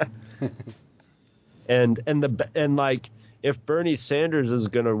 and like, if Bernie Sanders is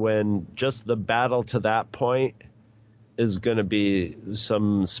going to win, just the battle to that point is going to be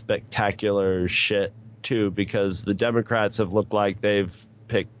some spectacular shit too, because the Democrats have looked like they've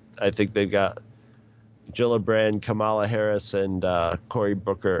picked, I think they've got Gillibrand, Kamala Harris, and Cory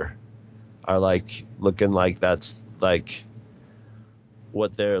Booker are like looking like that's like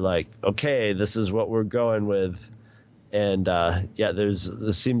what they're like, okay, this is what we're going with. And there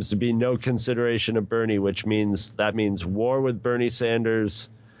seems to be no consideration of Bernie, which means war with Bernie Sanders.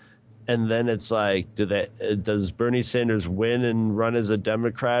 And then it's like, does Bernie Sanders win and run as a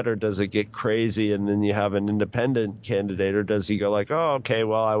Democrat, or does it get crazy and then you have an independent candidate, or does he go like, oh, okay,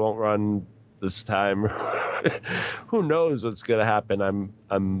 well, I won't run this time? Who knows what's going to happen? And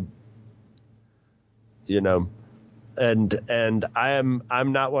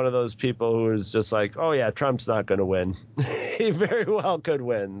I'm not one of those people who is just like, oh yeah, Trump's not going to win. He very well could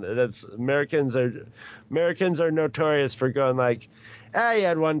win. Americans are notorious for going like, he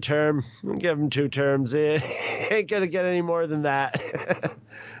had one term, we'll give him 2 terms. He ain't going to get any more than that.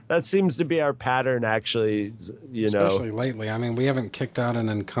 That seems to be our pattern, actually. Especially lately. I mean, we haven't kicked out an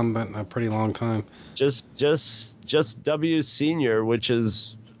incumbent in a pretty long time. Just W Senior, which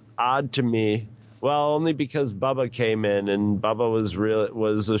is odd to me. Well, only because Bubba came in, and Bubba was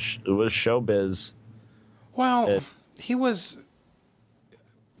showbiz. Well, he was.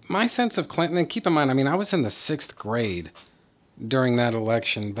 My sense of Clinton, and keep in mind, I mean, I was in the 6th grade during that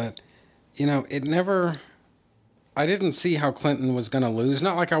election, but it never. I didn't see how Clinton was going to lose.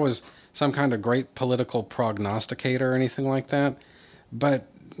 Not like I was some kind of great political prognosticator or anything like that, but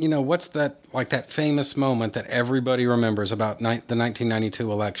what's that, like that famous moment that everybody remembers about the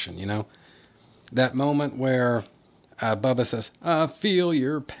 1992 election? That moment where Bubba says, I feel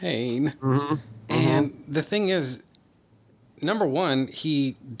your pain. Mm-hmm. And the thing is, number one,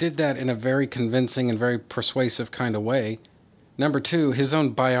 he did that in a very convincing and very persuasive kind of way. Number two, his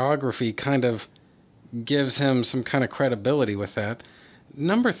own biography kind of gives him some kind of credibility with that.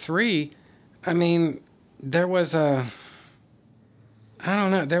 Number three, I mean, he was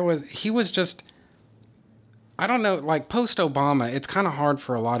just, I don't know, like post-Obama, it's kind of hard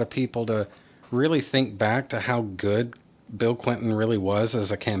for a lot of people to really think back to how good Bill Clinton really was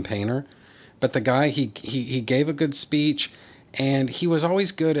as a campaigner. But the guy, he gave a good speech, and he was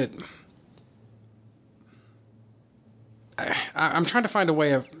always good at, I'm trying to find a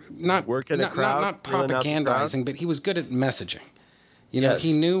way of not Work in a crowd, not filling out the crowd? propagandizing, but he was good at messaging. You know, Yes.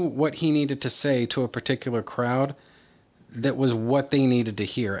 he knew what he needed to say to a particular crowd that was what they needed to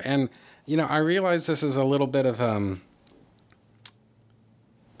hear. And, you know, I realize this is a little bit of, I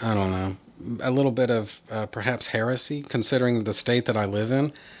don't know, a little bit of perhaps heresy, considering the state that I live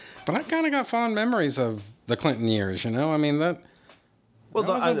in. But I kind of got fond memories of the Clinton years, you know? I mean, that Well,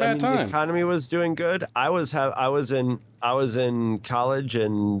 was a bad time. the economy was doing good. I was in college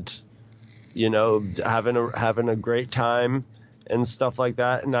and, you know, having a great time and stuff like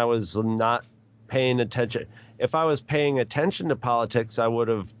that, and I was not paying attention. If I was paying attention to politics, I would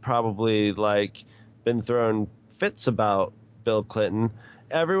have probably like been throwing fits about Bill Clinton.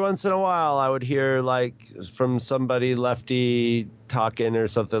 Every once in a while, I would hear like from somebody lefty talking or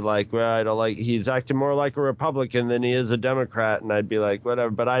something like, well, I don't like, he's acting more like a Republican than he is a Democrat. And I'd be like, whatever.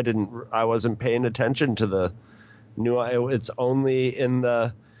 But I wasn't paying attention to the new, it's only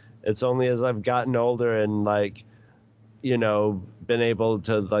as I've gotten older and like, you know, been able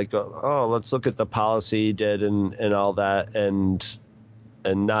to like, go, oh, let's look at the policy he did and all that and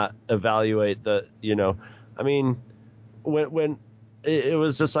not evaluate the, you know, I mean, when it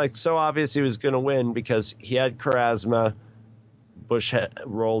was just like so obvious he was going to win because he had charisma. Bush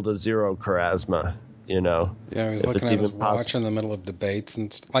rolled a zero charisma, you know. Yeah, he was looking at his watch in the middle of debates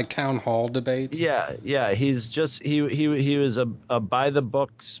and like town hall debates. Yeah. He's just he was a by the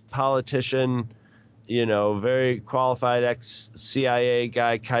books politician, you know, very qualified ex-CIA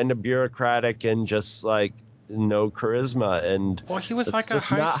guy, kind of bureaucratic and just like no charisma. And well, he was like a high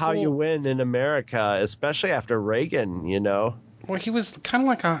school. Not how you win in America, especially after Reagan, you know. Well, he was kind of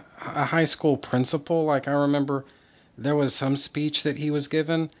like a high school principal. Like I remember there was some speech that he was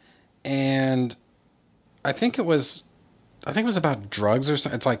given, and I think it was about drugs or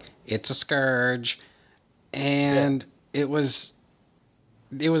something. It's like it's a scourge, and it was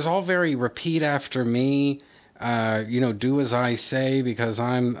all very repeat after me. You know, do as I say because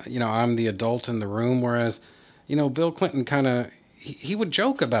I'm the adult in the room. Whereas, you know, Bill Clinton kind of he would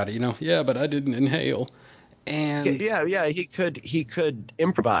joke about it. You know, yeah, but I didn't inhale. And yeah, he could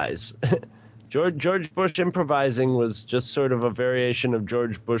improvise. George Bush improvising was just sort of a variation of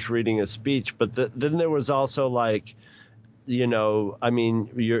George Bush reading a speech, but then there was also like, you know, I mean,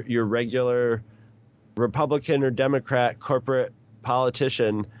 your regular Republican or Democrat corporate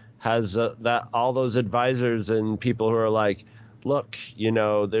politician has that all those advisors and people who are like, look, you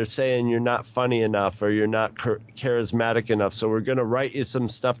know, they're saying you're not funny enough or you're not charismatic enough, so we're going to write you some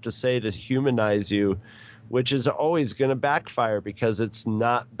stuff to say to humanize you, which is always going to backfire because that's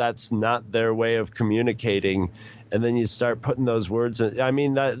not their way of communicating. And then you start putting those words in. I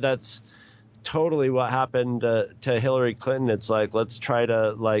mean, that's totally what happened to Hillary Clinton. It's like, let's try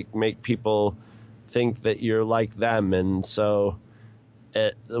to like make people think that you're like them. And so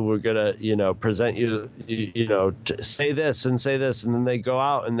we're going to, you know, present you know, to say this. And then they go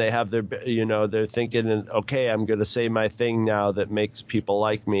out and they have their, you know, they're thinking, okay, I'm going to say my thing now that makes people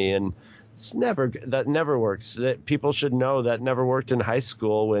like me. And that never works. People should know that never worked in high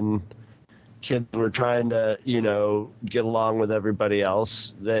school when kids were trying to, you know, get along with everybody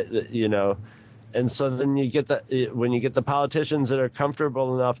else. That you know, and so then when you get the politicians that are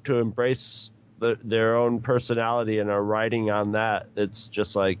comfortable enough to embrace their own personality and are riding on that, it's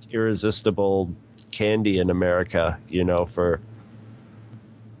just like irresistible candy in America, you know. For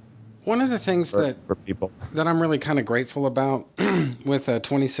one of the things for people that I'm really kind of grateful about with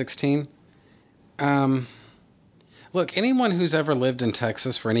 2016. Look, anyone who's ever lived in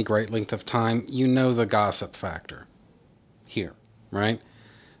Texas for any great length of time, you know the gossip factor here, right?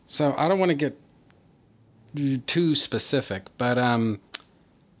 So I don't want to get too specific, but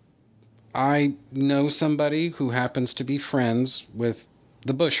I know somebody who happens to be friends with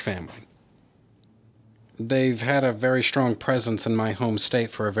the Bush family. They've had a very strong presence in my home state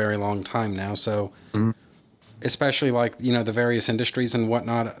for a very long time now, so especially like, you know, the various industries and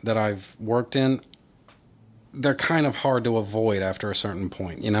whatnot that I've worked in, they're kind of hard to avoid after a certain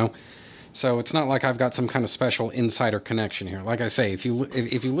point, you know? So it's not like I've got some kind of special insider connection here. Like I say, if you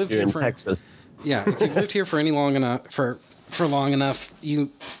lived here in for Texas, yeah, if you've lived here for any long enough for long enough, you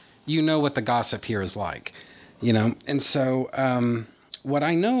know what the gossip here is like, you know. And so what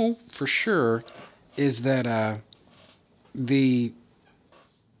I know for sure is that the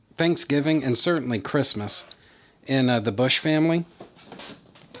Thanksgiving and certainly Christmas in the Bush family,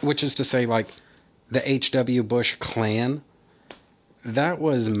 which is to say like the H.W. Bush clan, that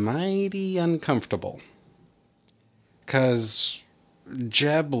was mighty uncomfortable because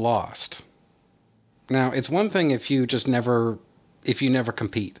Jeb lost. Now, it's one thing if you never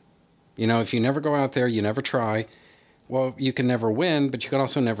compete. You know, if you never go out there, you never try. well, you can never win, but you can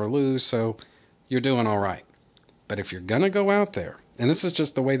also never lose, so you're doing all right. But if you're going to go out there, and this is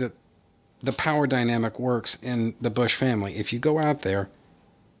just the way that the power dynamic works in the Bush family, if you go out there,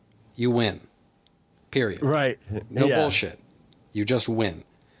 you win. Period. Right. No bullshit. You just win.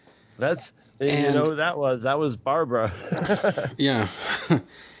 That's, you know who that was? That was Barbara. Yeah.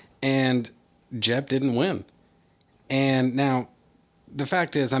 And Jeb didn't win. And now, the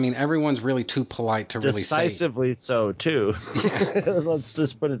fact is, I mean, everyone's really too polite to really say. Decisively so, too. Yeah. Let's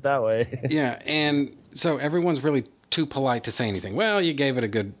just put it that way. Yeah, and so everyone's really too polite to say anything. Well, you gave it a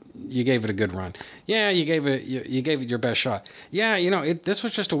good run. Yeah, you gave it your best shot. Yeah, this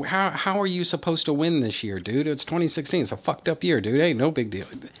was just how are you supposed to win this year, dude? It's 2016. It's a fucked up year, dude. Hey, no big deal.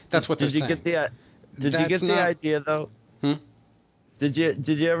 That's what they're saying. Did you get the idea though? Did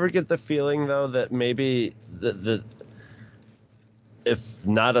you ever get the feeling though that maybe the if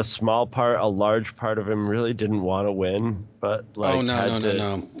not a small part, a large part of him really didn't want to win, but no,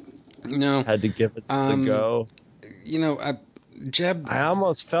 had to give it the go. Jeb. I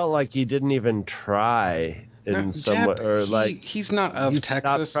almost felt like he didn't even try in some way, or he's not of Texas. He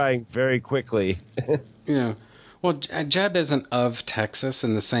stopped trying very quickly. Yeah. Well, Jeb isn't of Texas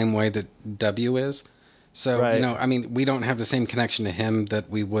in the same way that W is. So, right. I mean, we don't have the same connection to him that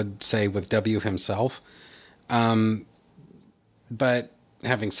we would say with W himself. But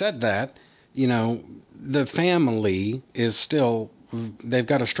having said that, the family is still, they've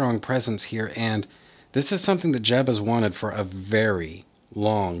got a strong presence here. And this is something that Jeb has wanted for a very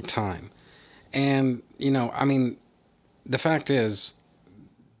long time. And, I mean, the fact is,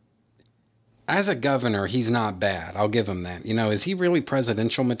 as a governor, he's not bad. I'll give him that. Is he really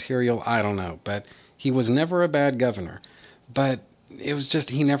presidential material? I don't know. But he was never a bad governor. But it was just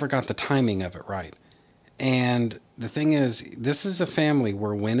he never got the timing of it right. And the thing is, this is a family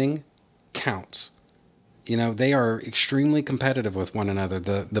where winning counts. They are extremely competitive with one another,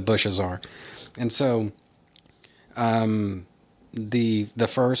 the Bushes are. And so the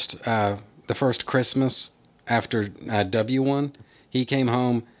first Christmas after W won, he came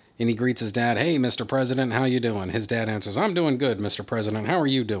home and he greets his dad. Hey, Mr. President, how you doing? His dad answers, I'm doing good, Mr. President. How are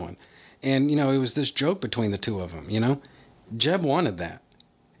you doing? And, it was this joke between the two of them, Jeb wanted that.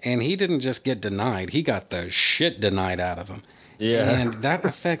 And he didn't just get denied. He got the shit denied out of him. Yeah. And that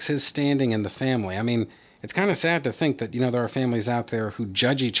affects his standing in the family. I mean, it's kind of sad to think that, there are families out there who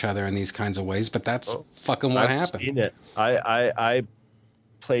judge each other in these kinds of ways, but that's fucking what happened. I've seen it. I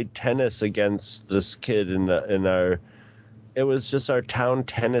played tennis against this kid it was just our town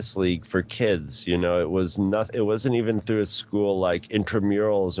tennis league for kids. It was nothing. It wasn't even through a school like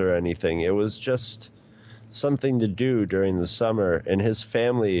intramurals or anything. It was just something to do during the summer, and his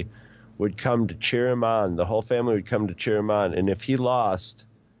family would come to cheer him on. The whole family would come to cheer him on, and if he lost,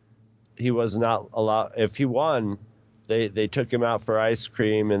 he was not allowed. If he won, they took him out for ice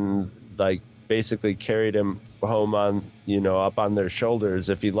cream and basically carried him home on up on their shoulders.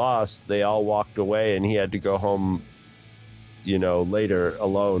 If he lost, they all walked away, and he had to go home later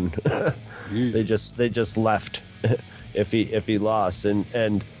alone. They just left if he lost,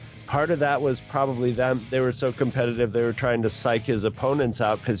 and part of that was probably them. They were so competitive, they were trying to psych his opponents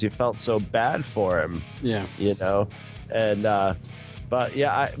out because you felt so bad for him. Yeah. And but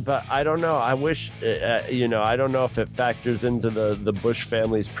I don't know. I wish I don't know if it factors into the Bush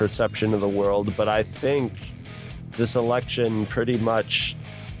family's perception of the world, but I think this election pretty much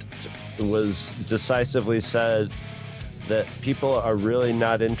was decisively said that people are really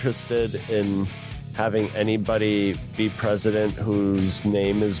not interested in having anybody be president whose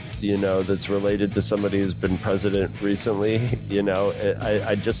name is, that's related to somebody who's been president recently.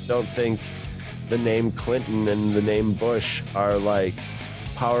 I just don't think the name Clinton and the name Bush are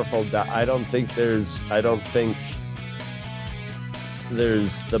powerful. I don't think there's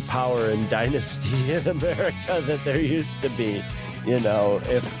the power and dynasty in America that there used to be. When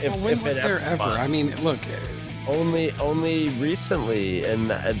was there ever? I mean, look. Only recently,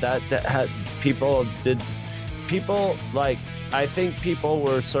 and that had people I think people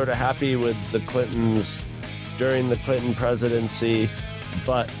were sort of happy with the Clintons during the Clinton presidency,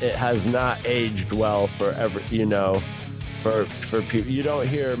 but it has not aged well for people. You don't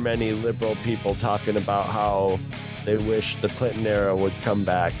hear many liberal people talking about how they wish the Clinton era would come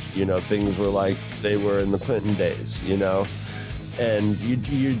back. Things were like they were in the Clinton days. And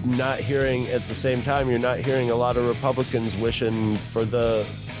you're not hearing, at the same time, you're not hearing a lot of Republicans wishing for the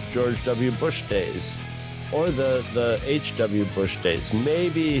George W. Bush days or the H.W. Bush days.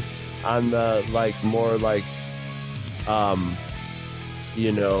 Maybe on the more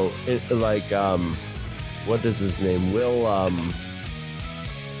what is his name? Will,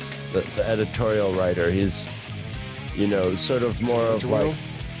 the editorial writer. He's sort of more George of Will? like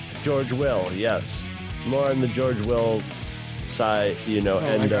George Will, yes, more on the George Will side,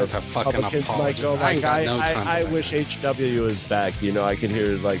 and guy's a fucking Republicans might go apologist. I ain't like, got no time for I that wish guy. HW was back. I could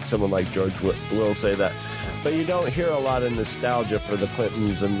hear like someone like George Will say that, but you don't hear a lot of nostalgia for the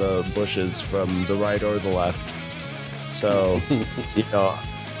Clintons and the Bushes from the right or the left. So,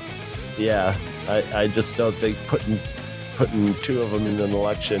 yeah, I just don't think putting two of them in an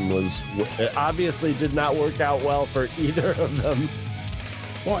election it obviously did not work out well for either of them.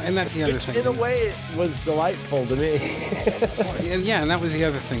 Well, and that's the other thing. In a way, it was delightful to me. Well, yeah, and that was the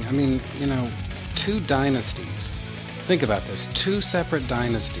other thing. I mean, two dynasties. Think about this. Two separate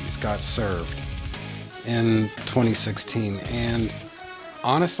dynasties got served in 2016. And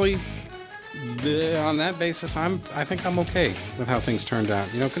honestly, on that basis, I think I'm okay with how things turned out.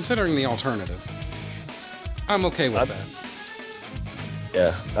 Considering the alternative. I'm okay with that.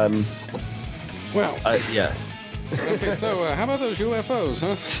 Yeah, Well, yeah. okay, so how about those UFOs,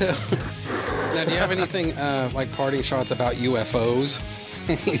 huh? So, now, do you have anything like parting shots about UFOs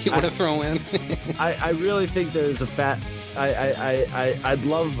you want to throw in? I really think there's a fat. I'd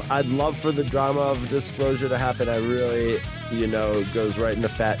love for the drama of disclosure to happen. I really, goes right in the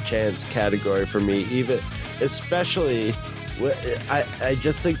fat chance category for me. Especially, I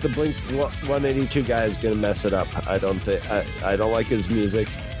just think the Blink 182 guy is gonna mess it up. I don't like his music,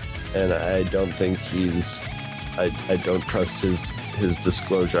 and I don't think he's. I don't trust his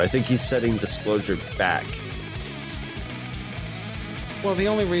disclosure. I think he's setting disclosure back. Well, the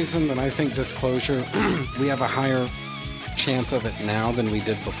only reason that I think disclosure, we have a higher chance of it now than we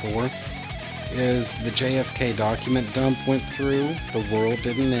did before, is the JFK document dump went through. The world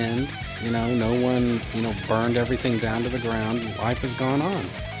didn't end. No one, burned everything down to the ground. Life has gone on.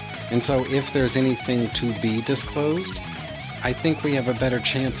 And so if there's anything to be disclosed, I think we have a better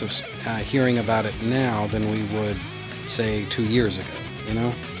chance of hearing about it now than we would, say, 2 years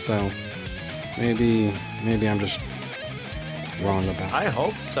ago, So maybe I'm just wrong about it. I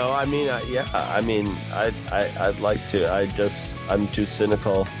hope so. I mean, yeah. I mean, I'd like to. I'm too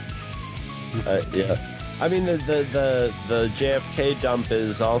cynical. Yeah. I mean, the JFK dump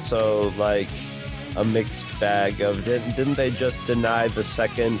is also like a mixed bag of. Didn't they just deny the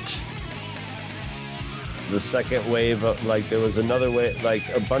second wave of, like, there was another wave, like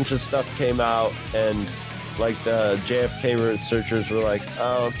a bunch of stuff came out, and like the JFK researchers were like,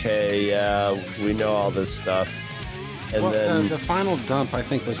 oh, okay, yeah, we know all this stuff. And then the final dump, I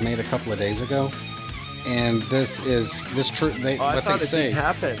think, was made a couple of days ago, and this true. I thought it didn't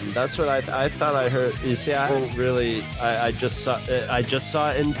happen. That's what I thought I heard. You see, I don't really. I just saw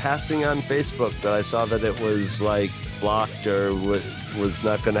it in passing on Facebook, but I saw that it was like blocked or was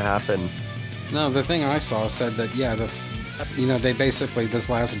not going to happen. No, the thing I saw said that, yeah, they basically, this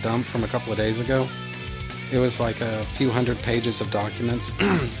last dump from a couple of days ago, it was like a few hundred pages of documents,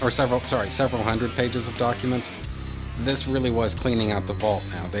 or several hundred pages of documents. This really was cleaning out the vault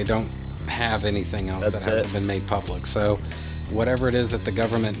now. They don't have anything else that hasn't been made public. So whatever it is that the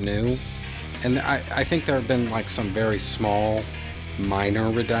government knew, and I think there have been like some very small,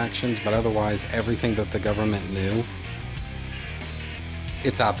 minor redactions, but otherwise everything that the government knew,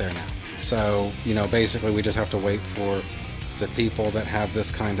 it's out there now. So, basically we just have to wait for the people that have this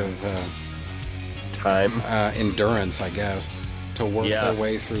kind of time, endurance, I guess, to work their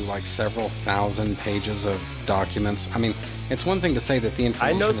way through like several thousand pages of documents. I mean, it's one thing to say that the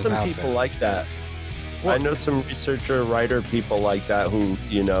information is out there. I know some people like that. Well, I know some researcher, writer people like that who,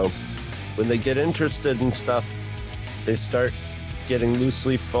 when they get interested in stuff, they start getting loose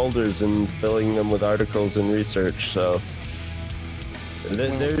leaf folders and filling them with articles and research. So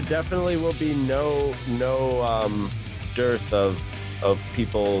there definitely will be no dearth of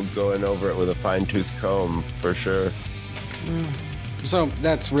people going over it with a fine-tooth comb, for sure. So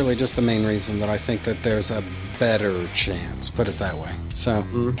that's really just the main reason that I think that there's a better chance, put it that way. So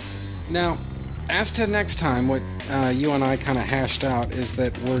now, as to next time, what you and I kind of hashed out is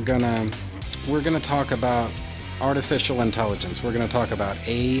that we're gonna talk about artificial intelligence. We're gonna talk about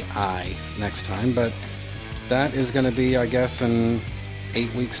AI next time, but that is gonna be, I guess, in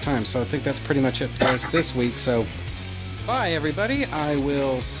 8 weeks' time. So I think that's pretty much it for us this week. So bye, everybody. I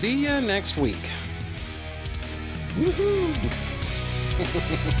will see you next week. Woohoo!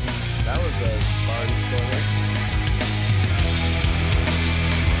 That was a barnstormer.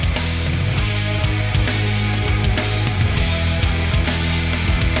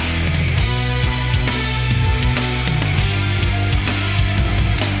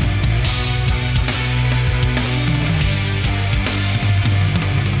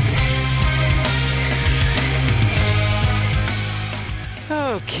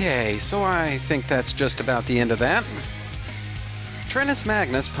 Okay, so I think that's just about the end of that. Trentus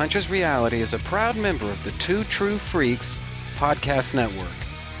Magnus Punches Reality is a proud member of the Two True Freaks podcast network.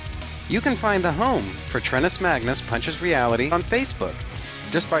 You can find the home for Trentus Magnus Punches Reality on Facebook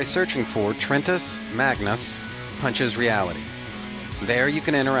just by searching for Trentus Magnus Punches Reality. There you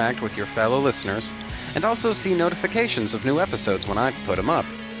can interact with your fellow listeners and also see notifications of new episodes when I put them up.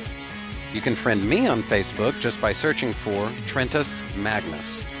 You can friend me on Facebook just by searching for Trentus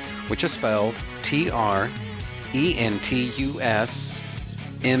Magnus, which is spelled TrentusMagnus.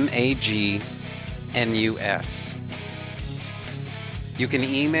 You can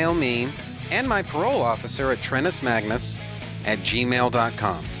email me and my parole officer at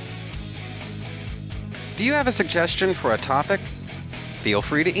TrentusMagnus@gmail.com. Do you have a suggestion for a topic? Feel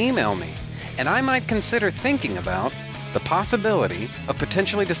free to email me, and I might consider thinking about the possibility of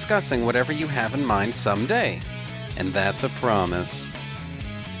potentially discussing whatever you have in mind someday. And that's a promise.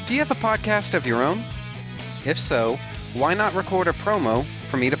 Do you have a podcast of your own? If so, why not record a promo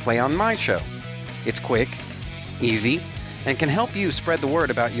for me to play on my show? It's quick, easy, and can help you spread the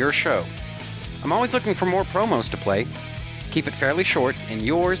word about your show. I'm always looking for more promos to play. Keep it fairly short, and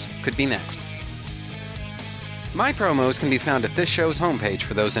yours could be next. My promos can be found at this show's homepage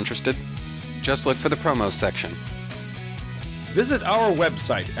for those interested. Just look for the promos section. Visit our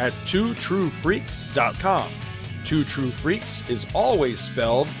website at twotruefreaks.com. Two True Freaks is always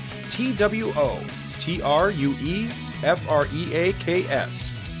spelled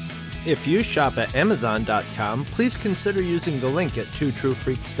TWOTRUEFREAKS. If you shop at Amazon.com, please consider using the link at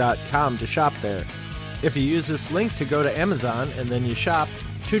twotruefreaks.com to shop there. If you use this link to go to Amazon and then you shop,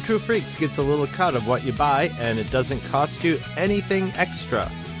 Two True Freaks gets a little cut of what you buy, and it doesn't cost you anything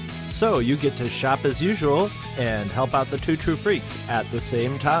extra. So you get to shop as usual and help out the Two True Freaks at the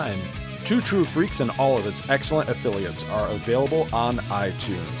same time. Two True Freaks and all of its excellent affiliates are available on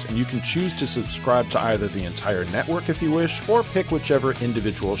iTunes, and you can choose to subscribe to either the entire network if you wish, or pick whichever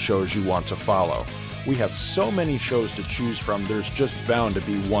individual shows you want to follow. We have so many shows to choose from, there's just bound to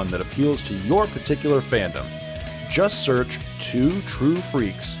be one that appeals to your particular fandom. Just search Two True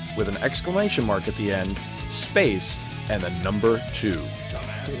Freaks with an exclamation mark at the end, space, and the number 2.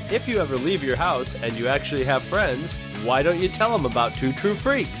 If you ever leave your house and you actually have friends, why don't you tell them about Two True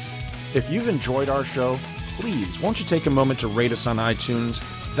Freaks? If you've enjoyed our show, please won't you take a moment to rate us on iTunes?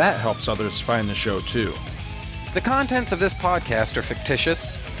 That helps others find the show too. The contents of this podcast are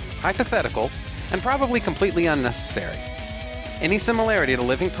fictitious, hypothetical, and probably completely unnecessary. Any similarity to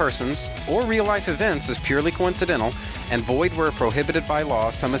living persons or real-life events is purely coincidental and void where prohibited by law,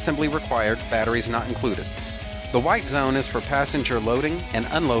 some assembly required, batteries not included. The white zone is for passenger loading and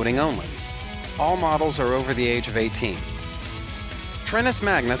unloading only. All models are over the age of 18. Trentus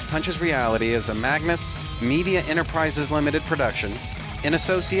Magnus Punches Reality is a Magnus Media Enterprises Limited production in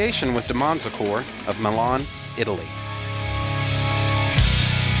association with DeMonzicore of Milan, Italy.